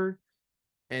cheaper,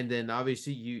 and then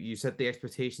obviously you set the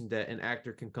expectation that an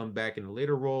actor can come back in a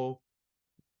later role,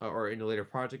 or in a later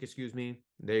project. Excuse me.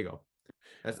 There you go.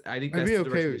 I think I'd that's be the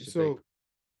direction okay. they should take. So,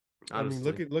 I mean,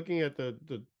 Honestly. looking at the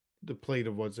plate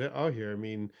of what's out here, I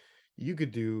mean, you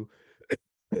could do,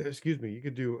 excuse me, you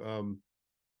could do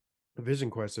Vision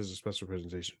Quest as a special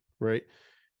presentation, right?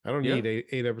 I don't Yeah. need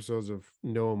eight episodes of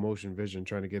no emotion Vision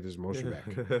trying to get his emotion back.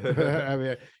 I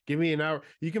mean, give me an hour.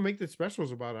 You can make the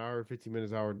specials about an hour, 15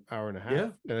 minutes, hour and a half,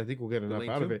 Yeah. and I think we'll get The enough lane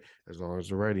out of too. it as long as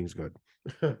the writing's good.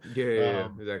 Yeah,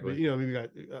 But exactly. we got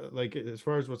like as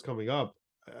far as what's coming up,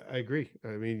 I agree.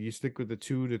 I mean, you stick with the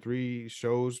 2 to 3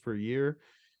 shows per year,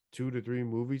 2 to 3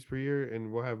 movies per year,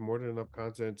 and we'll have more than enough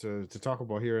content to talk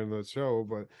about here in the show.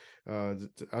 But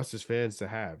to us as fans to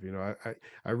have,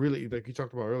 I really, like you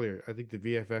talked about earlier. I think the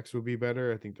VFX will be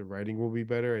better. I think the writing will be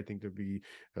better. I think there'll be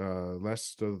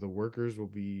less of the workers will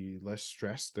be less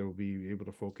stressed. They'll be able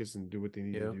to focus and do what they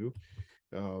need to Yeah.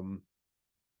 do. Um,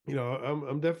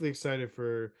 I'm definitely excited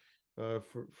for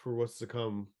what's to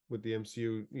come with the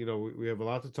MCU. We have a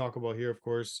lot to talk about here, of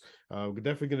course. We're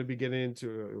definitely going to be getting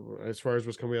into as far as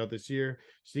what's coming out this year.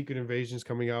 Secret Invasion's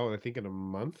coming out, I think, in a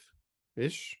month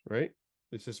ish, right?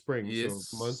 It's a spring, so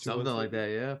Yes, month, two something months like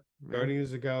maybe. that. Yeah. Yeah. Guardians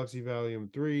of the Galaxy Volume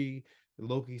 3,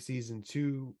 Loki Season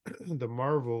 2, The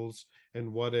Marvels,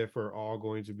 and What If are all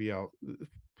going to be out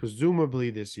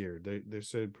presumably this year. They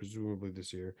said presumably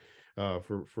this year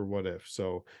for What If.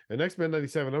 So, and X-Men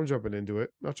 97, I'm jumping into it.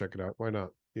 I'll check it out. Why not?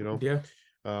 Yeah.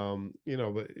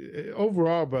 But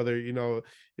overall, brother,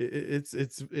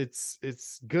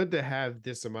 it's good to have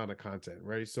this amount of content,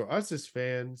 right? So us as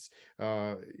fans,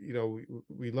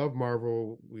 we love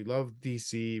Marvel, we love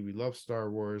DC, we love Star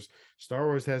Wars. Star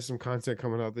Wars has some content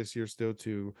coming out this year still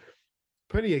too.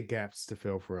 Plenty of gaps to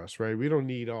fill for us, right? We don't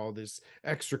need all this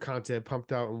extra content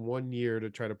pumped out in one year to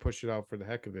try to push it out for the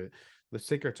heck of it. Let's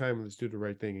take our time and let's do the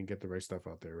right thing and get the right stuff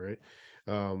out there, right?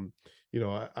 Um,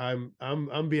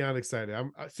 I'm beyond excited.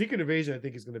 Secret Invasion, I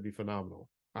think, is going to be phenomenal.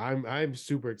 I'm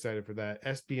super excited for that.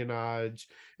 Espionage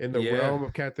in the Yeah. realm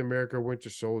of Captain America Winter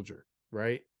Soldier,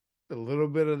 right? A little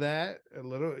bit of that, a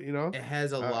little, It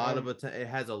has a lot of um, it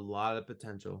has a lot of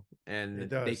potential, it and they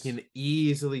does. can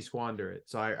easily squander it.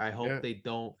 So I hope Yeah, they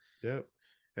don't. yeah.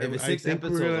 If And it's I six think we're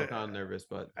episodes, I'm gonna kind of nervous,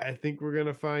 but I think we're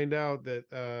gonna find out that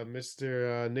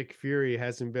Mr. Nick Fury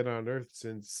hasn't been on Earth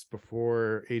since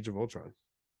before Age of Ultron.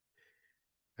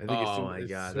 I think oh my as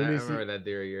god, soon I as he remember that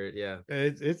theory. Yeah.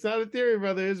 it's not a theory,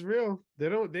 brother. It's real. They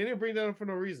didn't bring that up for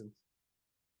no reason.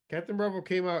 Captain Marvel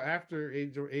came out after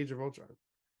Age of Ultron.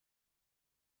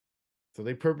 So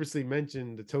they purposely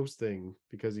mentioned the toast thing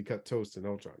because he cut toast in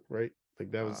Ultron, right? Like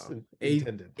that was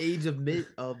intended. Age of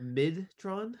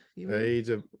Midtron, you mean? Age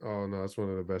of Oh no, it's one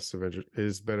of the best Avengers. It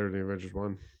is better than Avengers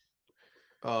 1.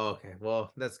 Oh, okay.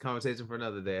 Well, that's a conversation for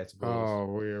another day, I suppose. Oh,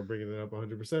 we are bringing it up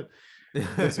 100%.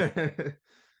 Listen,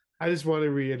 I just want to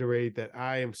reiterate that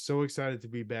I am so excited to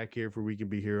be back here for We Can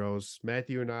Be Heroes.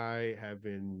 Matthew and I have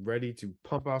been ready to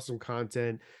pump out some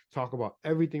content, talk about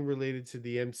everything related to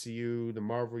the MCU, the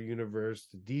Marvel Universe,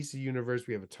 the DC Universe.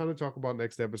 We have a ton to talk about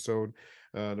next episode,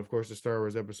 and of course the Star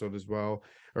Wars episode as well,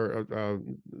 or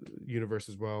universe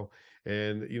as well.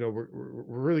 And we're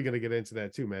really going to get into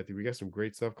that too, Matthew. We got some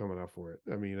great stuff coming out for it.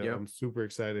 I mean, Yep. I'm super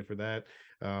excited for that.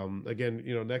 Again,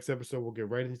 next episode we'll get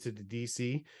right into the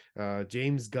DC.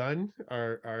 James Gunn,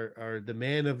 our the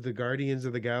man of the Guardians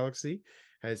of the Galaxy,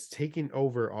 has taken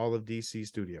over all of DC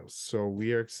Studios. So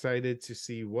we are excited to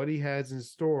see what he has in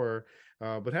store,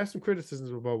 but have some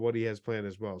criticisms about what he has planned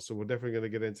as well. So we're definitely going to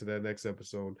get into that next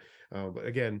episode. But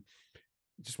again,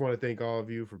 just want to thank all of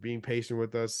you for being patient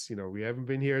with us. We haven't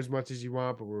been here as much as you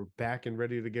want, but we're back and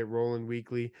ready to get rolling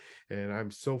weekly. And I'm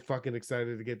so fucking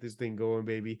excited to get this thing going,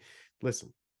 baby.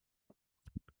 Listen.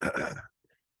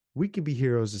 We Can Be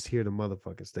Heroes is here to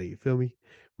motherfucking stay. You feel me?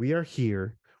 We are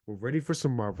here. We're ready for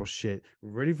some Marvel shit.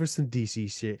 We're ready for some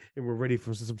DC shit. And we're ready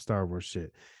for some Star Wars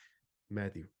shit.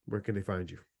 Matthew, where can they find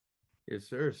you? Yes,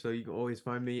 sir. So you can always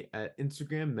find me at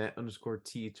Instagram,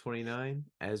 Matt_T29.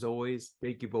 As always,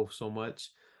 thank you both so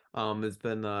much. It's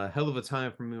been a hell of a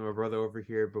time for me and my brother over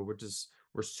here, but we're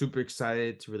super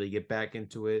excited to really get back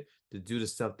into it, to do the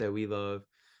stuff that we love.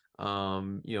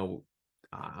 You know,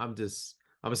 I'm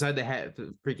excited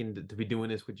to be doing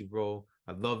this with you, bro.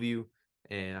 I love you,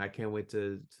 and I can't wait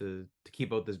to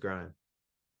keep up this grind.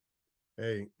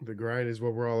 Hey, the grind is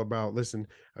what we're all about. Listen,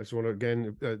 I just want to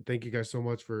again thank you guys so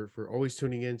much for always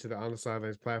tuning in to the On the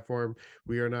Sidelines platform.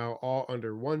 We are now all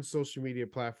under one social media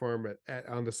platform at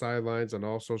On the Sidelines on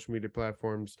all social media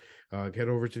platforms. Head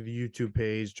over to the YouTube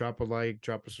page, drop a like,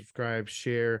 drop a subscribe,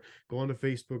 share, go on the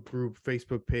Facebook group,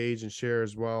 Facebook page, and share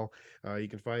as well. You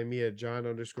can find me at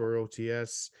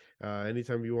John_OTS.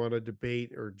 Anytime you want to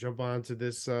debate or jump onto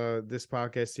this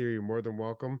podcast here, you're more than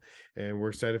welcome. And we're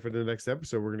excited for the next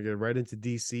episode. We're gonna get right into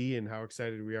DC and how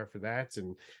excited we are for that.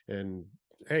 And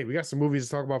hey, we got some movies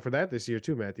to talk about for that this year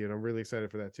too, Matthew. And I'm really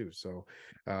excited for that too. So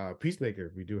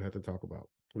Peacemaker, we do have to talk about.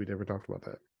 We never talked about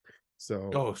that. So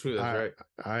Oh, shoot, that's I right.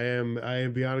 I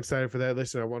am beyond excited for that.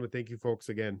 Listen, I want to thank you folks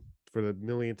again for the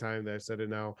millionth time that I said it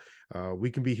now.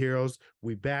 We Can Be Heroes.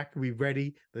 We back, we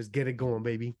ready. Let's get it going,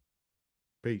 baby.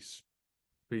 Peace.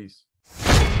 Peace.